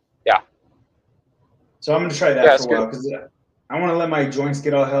 Yeah. So I'm gonna try that for a while because I want to let my joints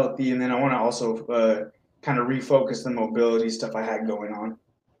get all healthy, and then I want to also kind of refocus the mobility stuff I had going on.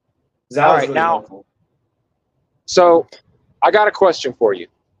 That was really helpful. So I got a question for you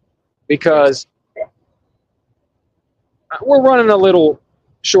because we're running a little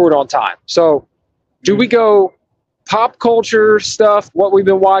short on time. So do we go pop culture stuff, what we've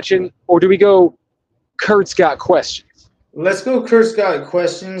been watching, or do we go Kurt's Got Questions? Let's go Kurt's Got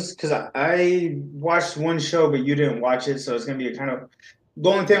Questions, because I watched one show, but you didn't watch it, so it's going to be a kind of... The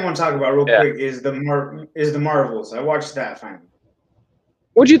only thing I want to talk about real quick is the Marvels. I watched that finally.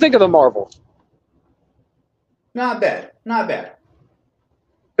 What'd you think of the Marvels? Not bad. Not bad.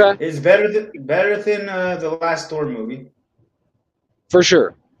 Okay. It's better than the last Thor movie. For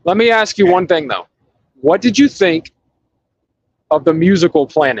sure. Let me ask you one thing, though. What did you think of the musical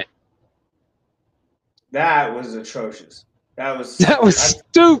Planet? That was atrocious. That was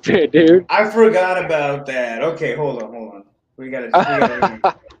stupid, dude. I forgot about that. Okay, hold on. We gotta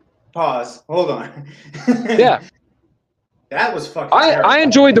pause. Hold on. Yeah. That was fucking terrible. I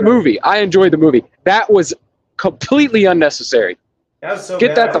enjoyed the movie. That was completely unnecessary. That was so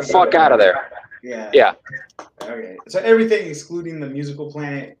Get bad. that the fuck out of there. Yeah. Yeah. Okay. So everything excluding the musical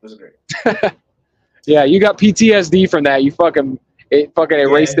Planet was great. Yeah, you got PTSD from that. You fucking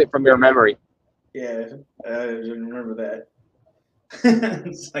erased it from your memory. Yeah, I didn't remember that.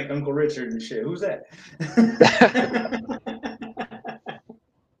 It's like Uncle Richard and shit. Who's that?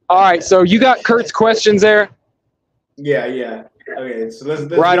 All right, so you got Kurt's questions there. Yeah. Okay, so let's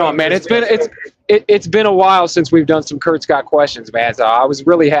right on, man. It's been a while since we've done some Kurt's Got Questions, man. So I was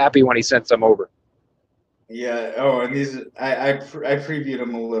really happy when he sent some over. Yeah. Oh, and these I previewed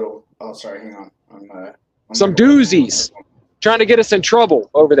them a little. Oh, sorry. Hang on. Some doozies. Trying to get us in trouble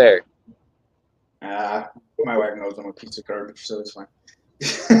over there. My wife knows I'm a piece of garbage, so it's fine.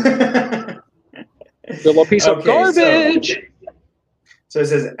 Little piece of garbage. So it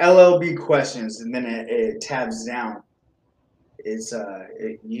says LLB questions, and then it tabs down. It's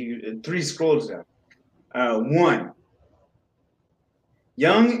 3 scrolls down. 1.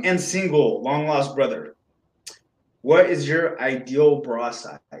 Young and single, long lost brother. What is your ideal bra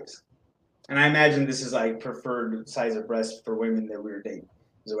size? And I imagine this is like preferred size of breast for women that we were dating.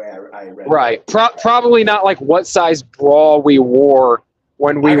 Is the way I read it. Right. Probably not like what size bra we wore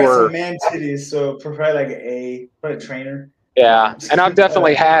when we were. Some man titties, so probably like a trainer. Yeah, and I've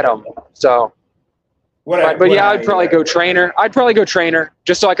definitely had them. So. But I'd probably go trainer. I'd probably go trainer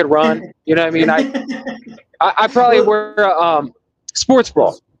just so I could run. You know what I mean? I probably wear a sports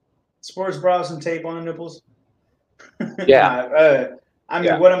bra. Sports bra with some tape on the nipples. Yeah. I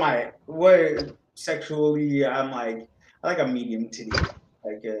mean, what am I? sexually, I like a medium titty,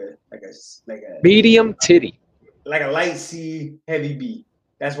 like a Medium titty. like a light C, heavy B.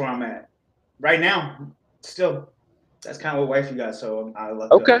 That's where I'm at right now. Still, that's kind of what wifey got. So I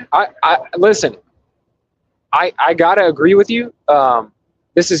love. Okay. I listen. I gotta agree with you.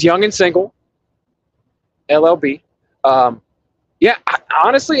 This is Young and Single, LLB. Yeah,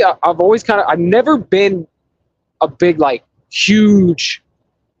 honestly, I've always I've never been a big, like, huge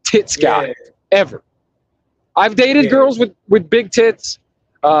tits guy ever. I've dated girls with big tits,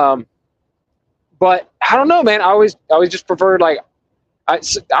 but I don't know, man. I always just preferred, like, I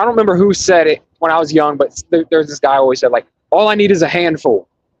don't remember who said it when I was young, but there's this guy who always said, like, all I need is a handful.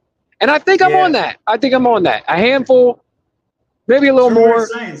 And I think I'm on that. I think I'm on that. A handful, maybe a little more,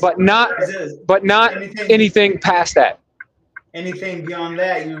 but not anything past that. Anything beyond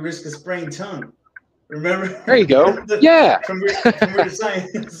that, you risk a sprained tongue. Remember? There you go. Yeah. From weird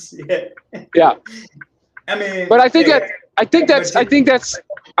science. Yeah. I mean, but I think I'm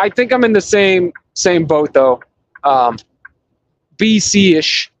in the same boat though.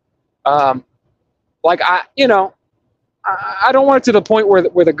 BC-ish. Like I don't want it to the point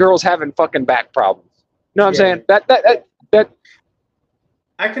where the girl's having fucking back problems. You know what I'm saying? That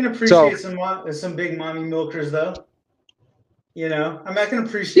I can appreciate some big mommy milkers though. You know, I can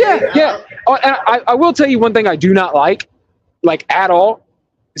appreciate. Yeah. Oh, and I will tell you one thing I do not like at all,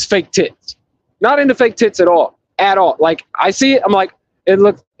 is fake tits. Not into fake tits at all. Like, I see it, I'm like, it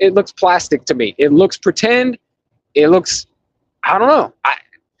looks plastic to me. It looks pretend. It looks, I don't know.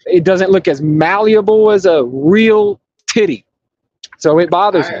 It doesn't look as malleable as a real titty. So it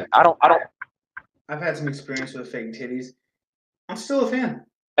bothers me. I don't. I've had some experience with fake titties. I'm still a fan.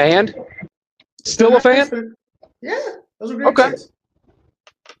 And still a fan? Yeah, those are great tits.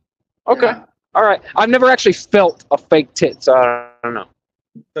 Okay. Yeah. All right. I've never actually felt a fake tit, so I don't know.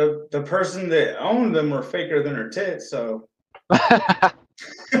 The person that owned them were faker than her tits, so.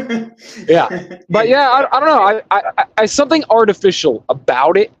 Yeah, but yeah, I don't know. I something artificial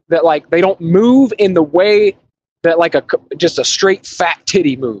about it, that, like, they don't move in the way that, like, just a straight fat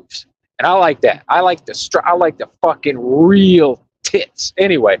titty moves, and I like that. I like the fucking real tits.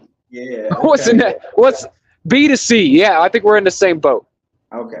 Anyway. Yeah. Okay. What's in that? What's B to C? Yeah, I think we're in the same boat.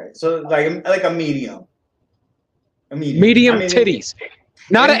 Okay, so like a medium. Medium titties,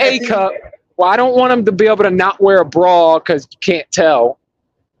 not an A cup. Well, I don't want them to be able to not wear a bra because you can't tell.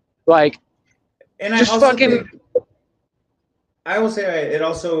 Like, and just fucking. I will say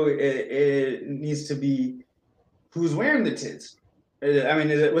it needs to be who's wearing the tits. I mean,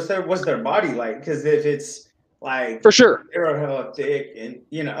 what's their body like? Because if it's like, for sure, they're hella thick, and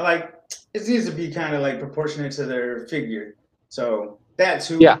like, it needs to be kind of like proportionate to their figure. So that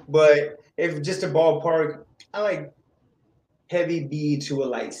too. Yeah. But if just a ballpark, I like heavy B to a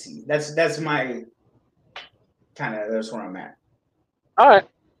light C. That's my that's where I'm at. All right.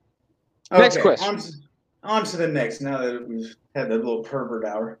 Okay, next question. On to the next. Now that we've had the little pervert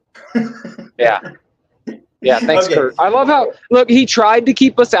hour. Yeah. Thanks, okay. Kurt. I love how he tried to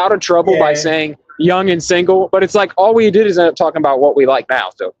keep us out of trouble by saying young and single, but it's like all we did is end up talking about what we like now.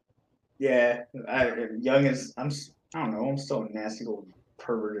 So. Yeah, young is I don't know. I'm still a nasty little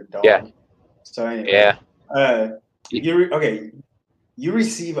perverted dog. Yeah. So anyway. Yeah. You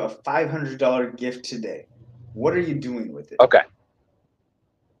receive a $500 gift today. What are you doing with it? Okay.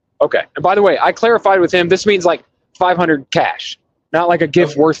 And by the way, I clarified with him, this means like 500 cash, not like a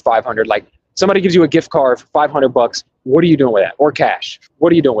gift worth 500. Like, somebody gives you a gift card for $500. What are you doing with that? Or cash?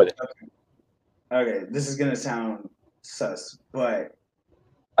 What are you doing with it? Okay. This is gonna sound sus, but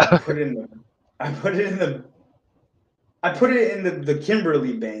I put it in the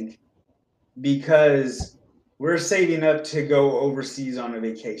Kimberly Bank because we're saving up to go overseas on a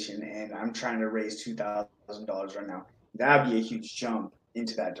vacation, and I'm trying to raise $2,000 right now. That'd be a huge jump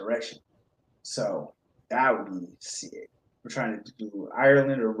into that direction. So that would be sick. We're trying to do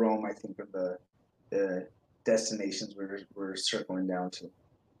Ireland or Rome, I think, are the destinations we're circling down to.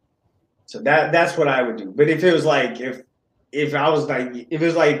 So that's what I would do. But if it was like if it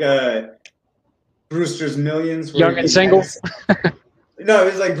was like Brewster's Millions, young and single. No,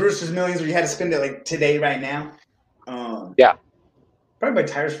 it was like Brewster's Millions where you had to spend it like today, right now. Yeah. Probably buy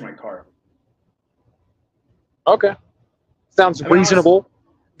tires for my car. Okay. Sounds reasonable.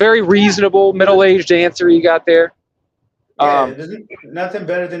 Very reasonable, middle-aged answer you got there. Yeah, there's nothing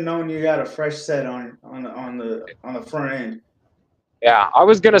better than knowing you got a fresh set on the front end. Yeah, I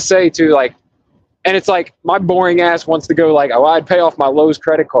was gonna say too, like, and it's like my boring ass wants to go like, oh, I'd pay off my Lowe's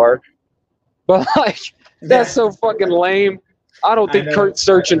credit card, but like that's so fucking lame. I don't think Kurt's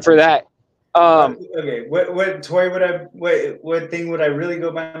searching for that. Okay, what toy would what thing would I really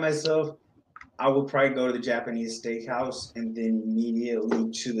go by myself? I would probably go to the Japanese steakhouse and then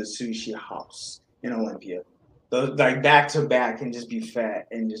immediately to the sushi house in Olympia. Those like back to back and just be fat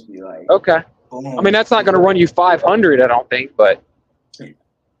and just be like, Okay. boom. I mean, that's not going to run you 500, I don't think, but.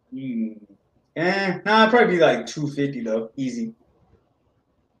 Nah, it'd probably be like 250 though, easy.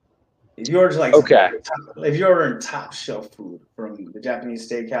 If you're just like if you're ordering top shelf food from the Japanese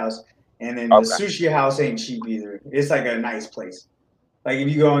steakhouse, and then the sushi house ain't cheap either. It's like a nice place. Like if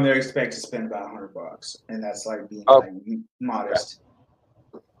you go in there, expect to spend about $100, and that's like being like modest.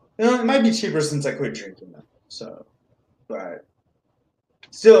 You know, it might be cheaper since I quit drinking though. So, but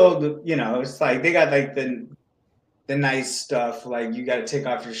still, you know, it's like they got like the nice stuff. Like you got to take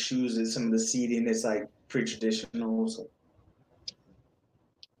off your shoes and some of the seating. It's like pretty traditional. So,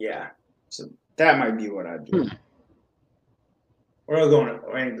 yeah. So that might be what I'd do. Or I'll go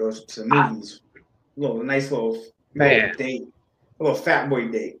to the movies. Nice little date. A little fat boy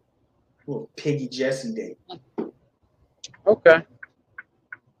date. A little piggy Jesse date. Okay.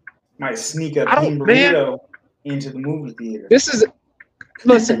 Might sneak a bean burrito into the movie theater. This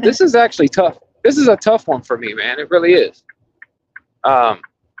is actually tough. This is a tough one for me, man. It really is.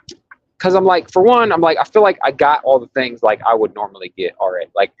 Because I'm like, for one, I'm like, I feel like I got all the things like I would normally get already.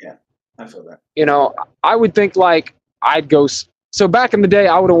 Like, yeah, I feel that. You know, I would think like I'd go. So back in the day,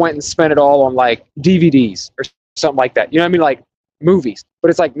 I would have went and spent it all on like DVDs or something like that. You know what I mean? Like movies. But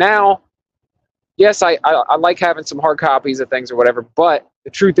it's like now, yes, I like having some hard copies of things or whatever. But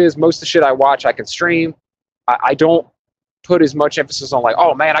the truth is, most of the shit I watch, I can stream. I don't put as much emphasis on like,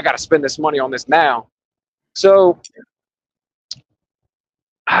 oh man, I got to spend this money on this now. So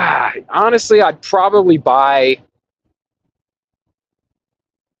honestly, I'd probably buy.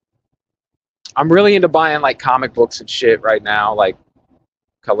 I'm really into buying like comic books and shit right now, like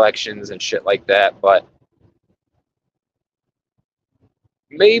collections and shit like that. But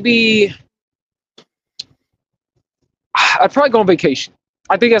maybe I'd probably go on vacation.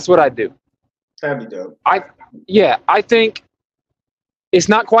 I think that's what I'd do. That'd be dope. I think it's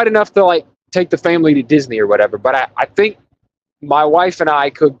not quite enough to like take the family to Disney or whatever, but I think my wife and I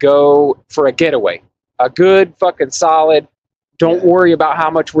could go for a getaway, a good fucking solid. Don't worry about how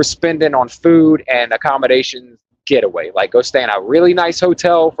much we're spending on food and accommodations getaway. Like go stay in a really nice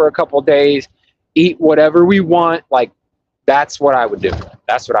hotel for a couple of days, eat whatever we want. Like that's what I would do.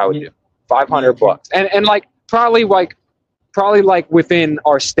 That's what I would do. $500 and like probably within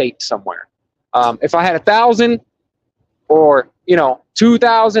our state somewhere. If I had 1,000 or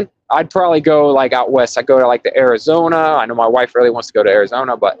 2,000, I'd probably go like out west. I'd go to like the Arizona. I know my wife really wants to go to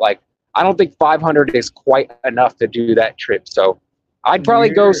Arizona, but like I don't think 500 is quite enough to do that trip. So I'd probably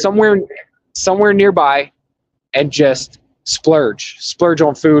go somewhere nearby and just splurge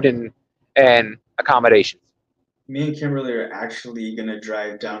on food and accommodations. Me and Kimberly are actually going to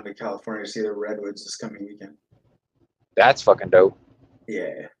drive down to California to see the Redwoods this coming weekend. That's fucking dope.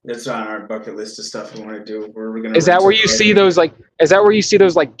 Yeah, that's on our bucket list of stuff we want to do. Is that where you see those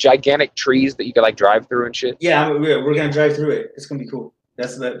like gigantic trees that you could like drive through and shit? Yeah, we're going to drive through it. It's going to be cool.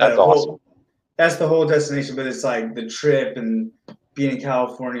 That's awesome. That's the whole destination, but it's like the trip and being in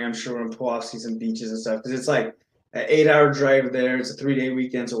California. I'm sure we're gonna pull off, see some beaches and stuff because it's like an 8-hour drive there. It's a 3-day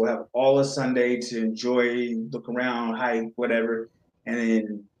weekend, so we'll have all of Sunday to enjoy, look around, hike, whatever, and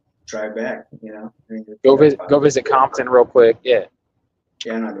then drive back. Go visit Compton real quick. Yeah.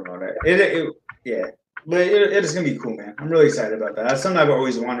 Yeah, I'm not doing all that. But it is gonna be cool, man. I'm really excited about that. That's something I've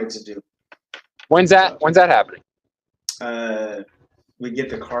always wanted to do. When's that happening? We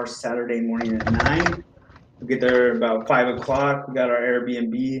get the car Saturday morning at 9. We get there about 5 o'clock. We got our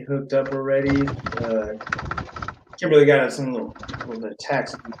Airbnb hooked up already. Kimberly got some little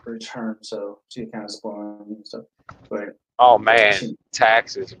tax return, so she kind of spoiling and stuff. But oh man,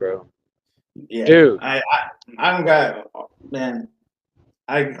 taxes, bro. Yeah, dude. I don't got man.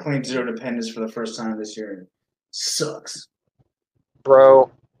 I claimed zero dependence for the first time this year. And it sucks, bro.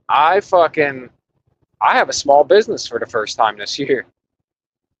 I have a small business for the first time this year.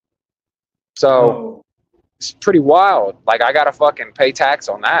 So it's pretty wild. Like I gotta fucking pay tax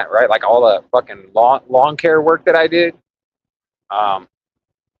on that, right? Like all the fucking lawn care work that I did.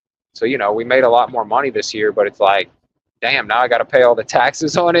 So we made a lot more money this year, but it's like, damn, now I gotta pay all the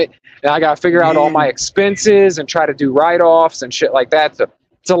taxes on it, and I gotta figure out all my expenses and try to do write-offs and shit like that. So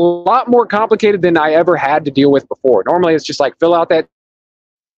it's a lot more complicated than I ever had to deal with before. Normally it's just like fill out that.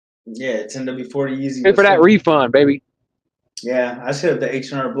 Yeah, it's ended up being 40 easy. Pay for that refund, baby. Yeah, I set up the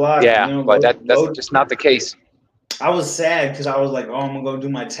H&R Block. Yeah, but that's just not the case. I was sad because I was like, oh, I'm gonna go do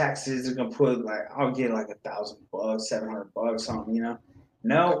my taxes. They're gonna put like, I'll get like $1,000, $700, something,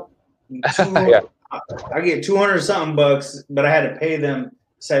 No, I get 200 something bucks, but I had to pay them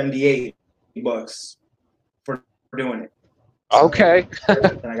 78 bucks for doing it. Okay.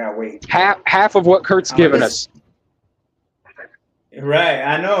 Then I gotta wait. Half of what Kurt's given us. Right,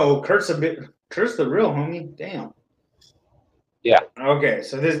 I know. Kurt's the real homie. Damn. Yeah. Okay,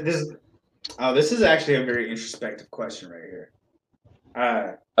 so this is actually a very introspective question right here.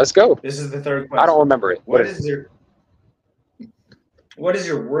 Let's go. This is the third question. I don't remember it. What is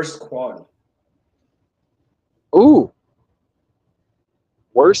your worst quality? Ooh.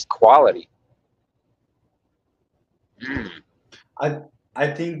 Worst quality. I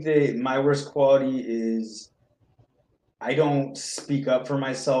think that my worst quality is I don't speak up for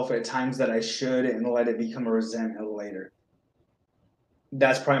myself at times that I should and let it become a resentment later.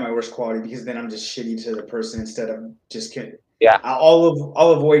 That's probably my worst quality because then I'm just shitty to the person instead of just kidding. Yeah. I'll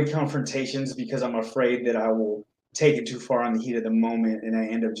avoid confrontations because I'm afraid that I will take it too far on the heat of the moment and I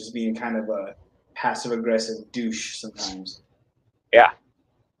end up just being kind of a passive aggressive douche sometimes. Yeah.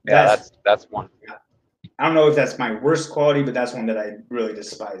 Yeah, that's one. I don't know if that's my worst quality, but that's one that I really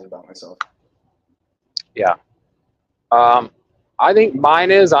despise about myself. Yeah. I think mine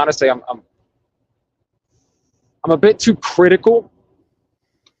is honestly I'm a bit too critical,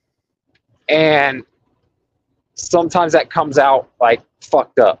 and sometimes that comes out like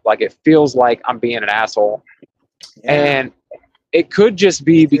fucked up. Like it feels like I'm being an asshole, and it could just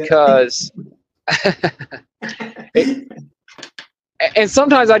be because. And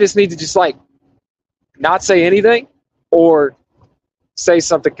sometimes I just need to just like not say anything or say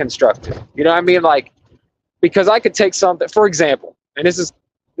something constructive. You know what I mean? Like, because I could take something, for example, and this is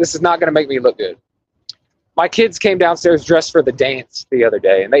not going to make me look good. My kids came downstairs dressed for the dance the other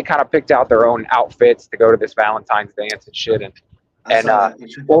day, and they kind of picked out their own outfits to go to this Valentine's dance and shit.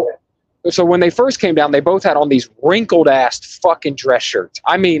 So when they first came down, they both had on these wrinkled ass fucking dress shirts.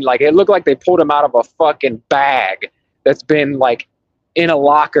 I mean, like it looked like they pulled them out of a fucking bag that's been like in a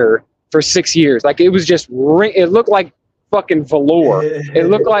locker for 6 years. Like it was just, it looked like fucking velour. It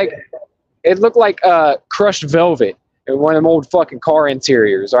looked like crushed velvet in one of them old fucking car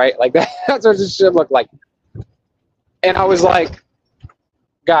interiors, right? Like that's what this shit looked like. And I was like,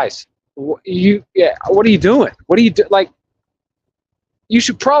 guys, what are you doing? What are you do? Like, you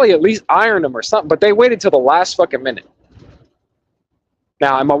should probably at least iron them or something. But they waited till the last fucking minute.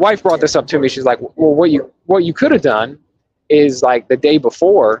 Now, and my wife brought this up to me. She's like, well, what you could have done is like the day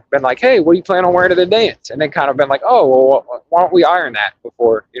before been like, hey, what do you plan on wearing to the dance? And then kind of been like, oh, well, why don't we iron that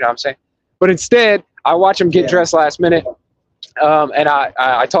before, you know what I'm saying? But instead, I watch him get dressed last minute, and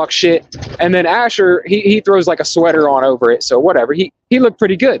I talk shit. And then Asher, he throws like a sweater on over it, so whatever. He looked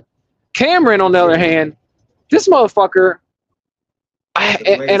pretty good. Cameron, on the other hand, this motherfucker,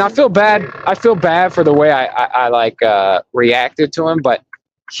 and I feel bad. I feel bad for the way I reacted to him, but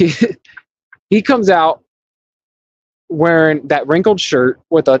he comes out wearing that wrinkled shirt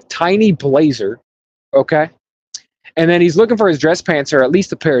with a tiny blazer, okay? And then he's looking for his dress pants or at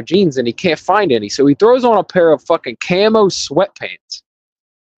least a pair of jeans, and he can't find any. So he throws on a pair of fucking camo sweatpants.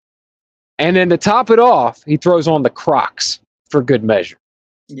 And then to top it off, he throws on the Crocs for good measure.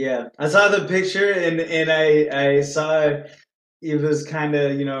 Yeah, I saw the picture, and I saw it was kind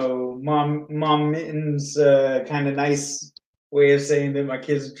of, Mom Mitten's kind of nice way of saying that my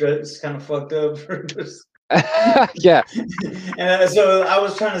kid's dress kind of fucked up. Yeah. And so I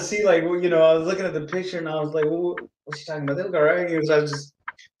was trying to see, like, I was looking at the picture, and I was like, well, what's she talking about? They look all right. I was just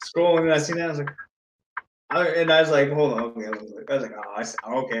scrolling, and I seen that. I was like, hold on. Okay. I was like,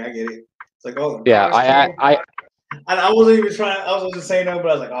 okay, I get it. It's like, oh, yeah, I wasn't even trying. I wasn't saying no,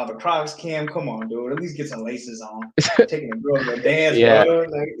 but I was like, oh, the Crocs, Cam, come on, dude. At least get some laces on. Taking a girl to dance, yeah. Bro.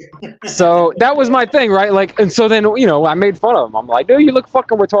 Like, so that was my thing, right? Like, and so then, I made fun of him. I'm like, dude, you look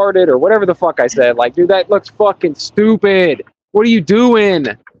fucking retarded, or whatever the fuck I said. Like, dude, that looks fucking stupid. What are you doing?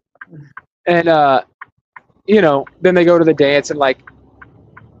 And, then they go to the dance, and like,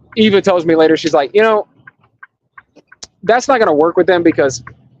 Eva tells me later, she's like, that's not going to work with them because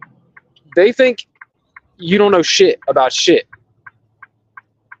they think you don't know shit about shit.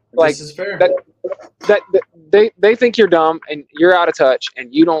 Like, this is fair. That they think you're dumb and you're out of touch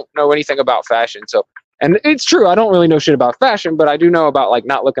and you don't know anything about fashion. So, and it's true, I don't really know shit about fashion, but I do know about like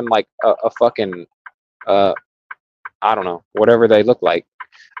not looking like a fucking I don't know, whatever they look like,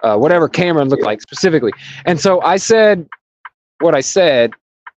 whatever Cameron looked like specifically. And so I said what I said,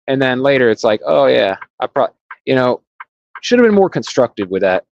 and then later it's like, oh yeah, I probably should have been more constructive with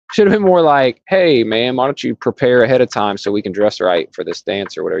that. Should have been more like, hey, man, why don't you prepare ahead of time so we can dress right for this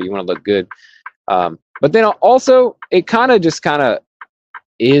dance or whatever. You want to look good. But then also, it kind of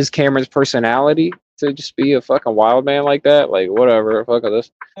is Cameron's personality to just be a fucking wild man like that. Like, whatever, fuck this.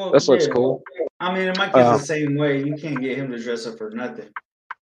 This looks cool. I mean, my kid's the same way. You can't get him to dress up for nothing.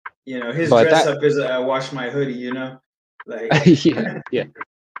 You know, his But dress that, up is wash my hoodie. You know, like yeah,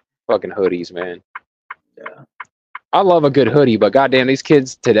 fucking hoodies, man. yeah. I love a good hoodie, but goddamn, these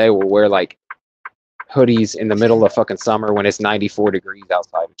kids today will wear like hoodies in the middle of fucking summer when it's 94 degrees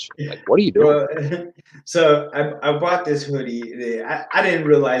outside and shit. Like, what are you doing? Well, so I bought this hoodie. I didn't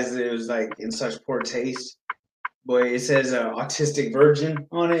realize that it was like in such poor taste, but it says autistic virgin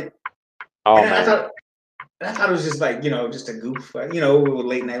on it, Oh and man, I thought it was just like just a goof, a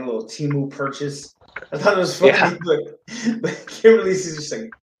late night little Temu purchase. I thought it was yeah. funny, but Kimberly's just like,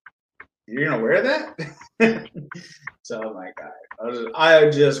 you're gonna wear that? So I'm like, I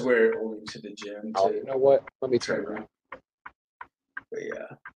just wear it only to the gym Oh, to you know what? Let me try turn to, around. but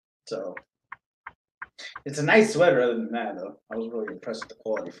yeah. So it's a nice sweater. Other than that, though, I was really impressed with the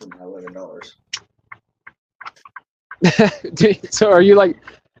quality for my $11. So are you like?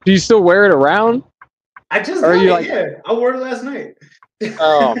 Do you still wear it around? I just Or are got you it. like? Yeah, I wore it last night.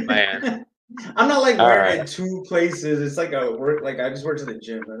 Oh man. I'm not like All wearing right. it two places. It's like a work. Like I just wear it to the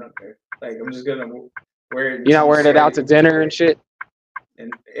gym. I don't care. Like I'm just gonna wear it You're not until wearing it out sweaty. to dinner and shit.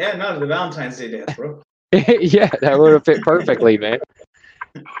 And yeah, no, the Valentine's Day dance, bro. Yeah, that would have fit perfectly, man.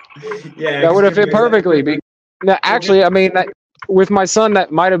 Yeah, That because would have fit Kimberly's like, perfectly. No, actually, I mean, that, with my son,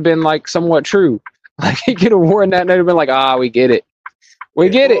 that might have been like somewhat true. Like he could have worn that and they'd have been like, ah, we get it. We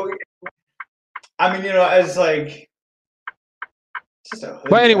yeah, get it. well, I mean, it's like it's just a hoodie.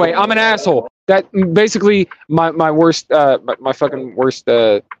 But anyway, I'm an asshole. That basically my worst my fucking worst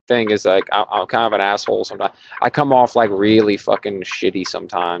thing is like I'm kind of an asshole sometimes. I come off like really fucking shitty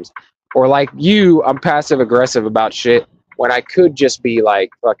sometimes, or like you, I'm passive aggressive about shit when I could just be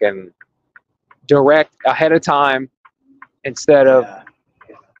like fucking direct ahead of time instead of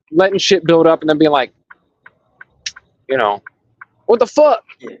Yeah, letting shit build up and then being like, you know, what the fuck?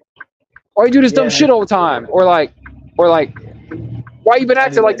 yeah, Why you do this dumb yeah. shit all the time? Or like, why you been I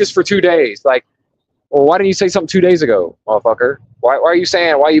acting do like that. this for 2 days? Like, well, why didn't you say something 2 days ago, motherfucker? Why are you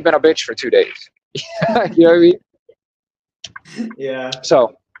saying why you been a bitch for 2 days? You know what I mean? Yeah.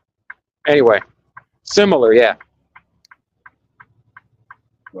 So, anyway, similar, yeah.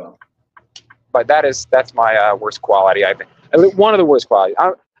 Well, But that's my worst quality. I think one of the worst qualities.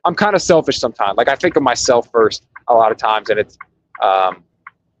 I'm kind of selfish sometimes. Like I think of myself first a lot of times, and it's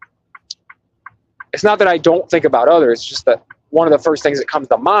not that I don't think about others. It's just that one of the first things that comes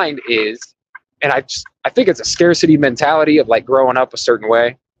to mind is, and I think it's a scarcity mentality of like growing up a certain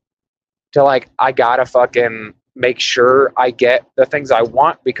way. To like I gotta fucking make sure I get the things I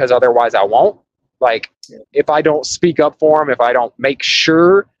want because otherwise I won't. Like if I don't speak up for them, if I don't make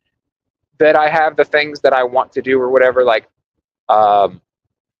sure that I have the things that I want to do or whatever, like I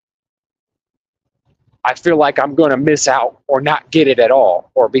feel like I'm going to miss out or not get it at all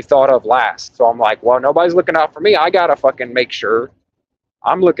or be thought of last. So I'm like, well, nobody's looking out for me. I got to fucking make sure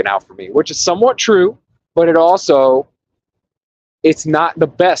I'm looking out for me, which is somewhat true, but it's not the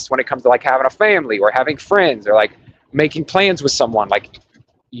best when it comes to like having a family or having friends or like making plans with someone. Like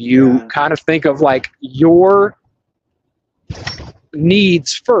you kind of think of like your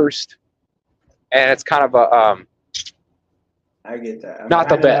needs first, and it's kind of I get that. not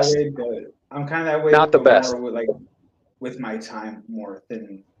the best. I'm kind of that way. Not the best. More with my time more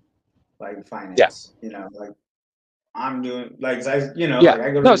than like finance. Yeah. You know, like I'm doing like I yeah. like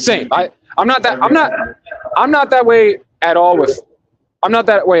I go to no, same. I'm not that way at all with. I'm not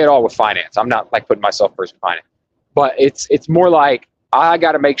that way at all with finance. I'm not like putting myself first in finance, but it's more like I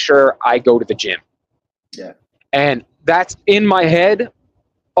got to make sure I go to the gym. Yeah. And that's in my head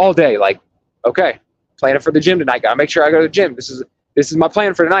all day. Like, okay, planning for the gym tonight. Got to make sure I go to the gym. This is my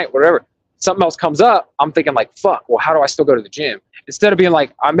plan for tonight. Whatever. Something else comes up, I'm thinking like, fuck. Well, how do I still go to the gym? Instead of being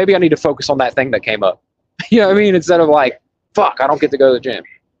like, maybe I need to focus on that thing that came up. You know what I mean? Instead of like, fuck, I don't get to go to the gym.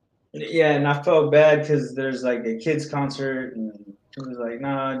 Yeah, and I felt bad because there's like a kids concert, and she was like,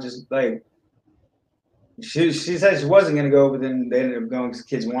 "Nah, just like." She said she wasn't gonna go, but then they ended up going because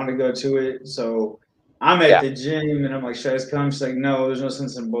kids wanted to go to it. So I'm at the gym, and I'm like, "Should I just come?" She's like, "No, there's no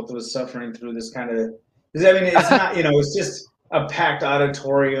sense in both of us suffering through this kind of." Because I mean, it's not, it's just a packed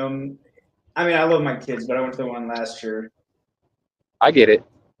auditorium. I mean, I love my kids, but I went to the one last year. I get it.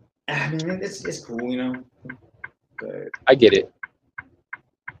 I mean, it's cool, But I get it.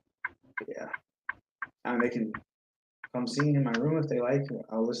 yeah, I mean, they can come see me in my room if they like.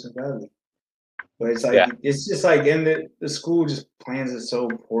 I'll listen gladly. But it's like it's just like in the school just plans it so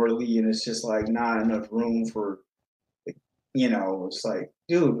poorly, and it's just like not enough room for, it's like,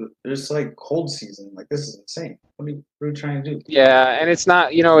 dude, there's like cold season. Like this is insane. What are you trying to do? Yeah, and it's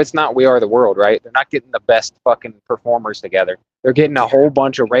not, it's not We Are the World, right? They're not getting the best fucking performers together. They're getting a whole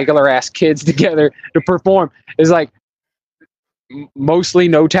bunch of regular ass kids together to perform. It's like, mostly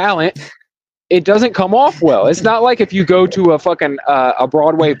no talent, it doesn't come off well. It's not like if you go to a fucking a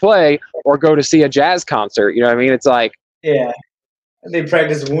Broadway play or go to see a jazz concert. You know what I mean? It's like, Yeah. They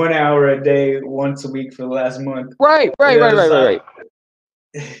practice 1 hour a day, once a week for the last month. right.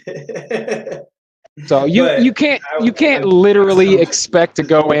 So you can't literally expect to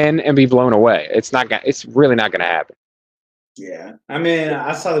go in and be blown away. It's really not gonna happen. Yeah, I mean,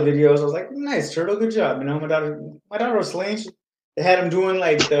 I saw the videos. I was like, "Nice, Turtle, good job." You know, my daughter was slaying. They had him doing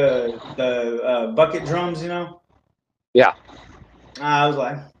like the bucket drums. You know. Yeah. I was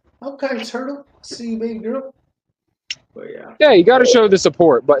like, "Okay, Turtle, see you, baby girl." But yeah. Yeah, you got to show the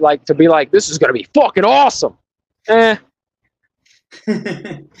support, but like to be like, this is gonna be fucking awesome. Well,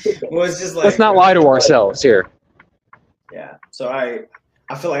 it's just like, let's not lie to ourselves here. Yeah. So I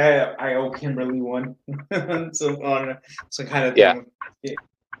feel like I owe Kimberly one. So on some kind of thing.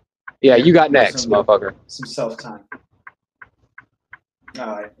 Yeah, you got next, motherfucker. Some self time.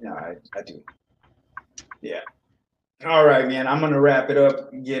 I do. Yeah. All right, man. I'm gonna wrap it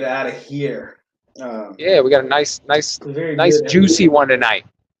up and get out of here. Yeah, we got a nice, juicy one tonight.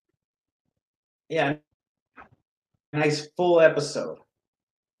 Yeah. Nice full episode.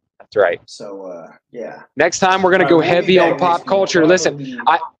 That's right. So yeah. Next time we're gonna go heavy on pop culture. Listen,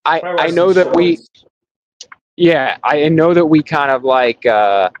 I know that we. Yeah, I know that we kind of like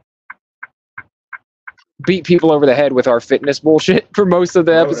beat people over the head with our fitness bullshit for most of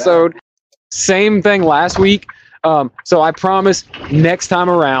the episode. Same thing last week. So I promise next time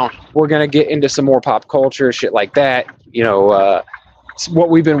around we're gonna get into some more pop culture shit like that. You know, what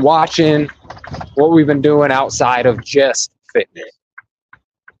we've been watching, what we've been doing outside of just fitness.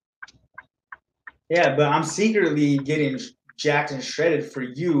 Yeah, but I'm secretly getting jacked and shredded for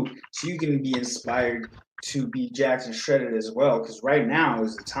you, so you can be inspired to be jacked and shredded as well. Because right now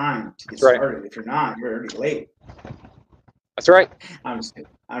is the time to get started. If you're not, you're already late. That's right. I'm just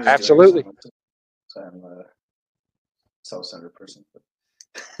absolutely. So I'm a self-centered person.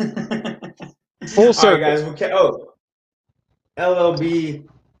 Full circle. All right, guys. LLB.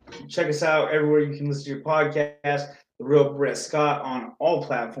 Check us out everywhere you can listen to your podcast. The Real Brett Scott on all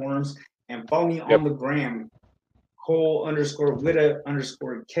platforms. And follow me on the gram,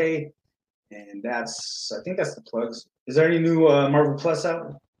 Cole_Witta_K. And I think that's the plugs. Is there any new Marvel Plus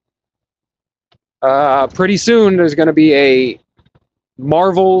out? Pretty soon there's going to be a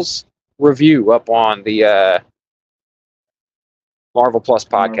Marvel's review up on the Marvel Plus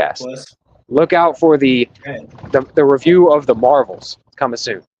podcast. Marvel Plus. Look out for the review of the Marvels coming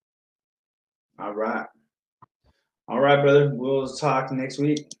soon. All right, brother. We'll talk next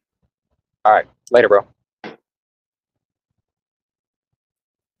week. All right. Later, bro.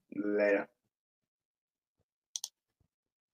 Later.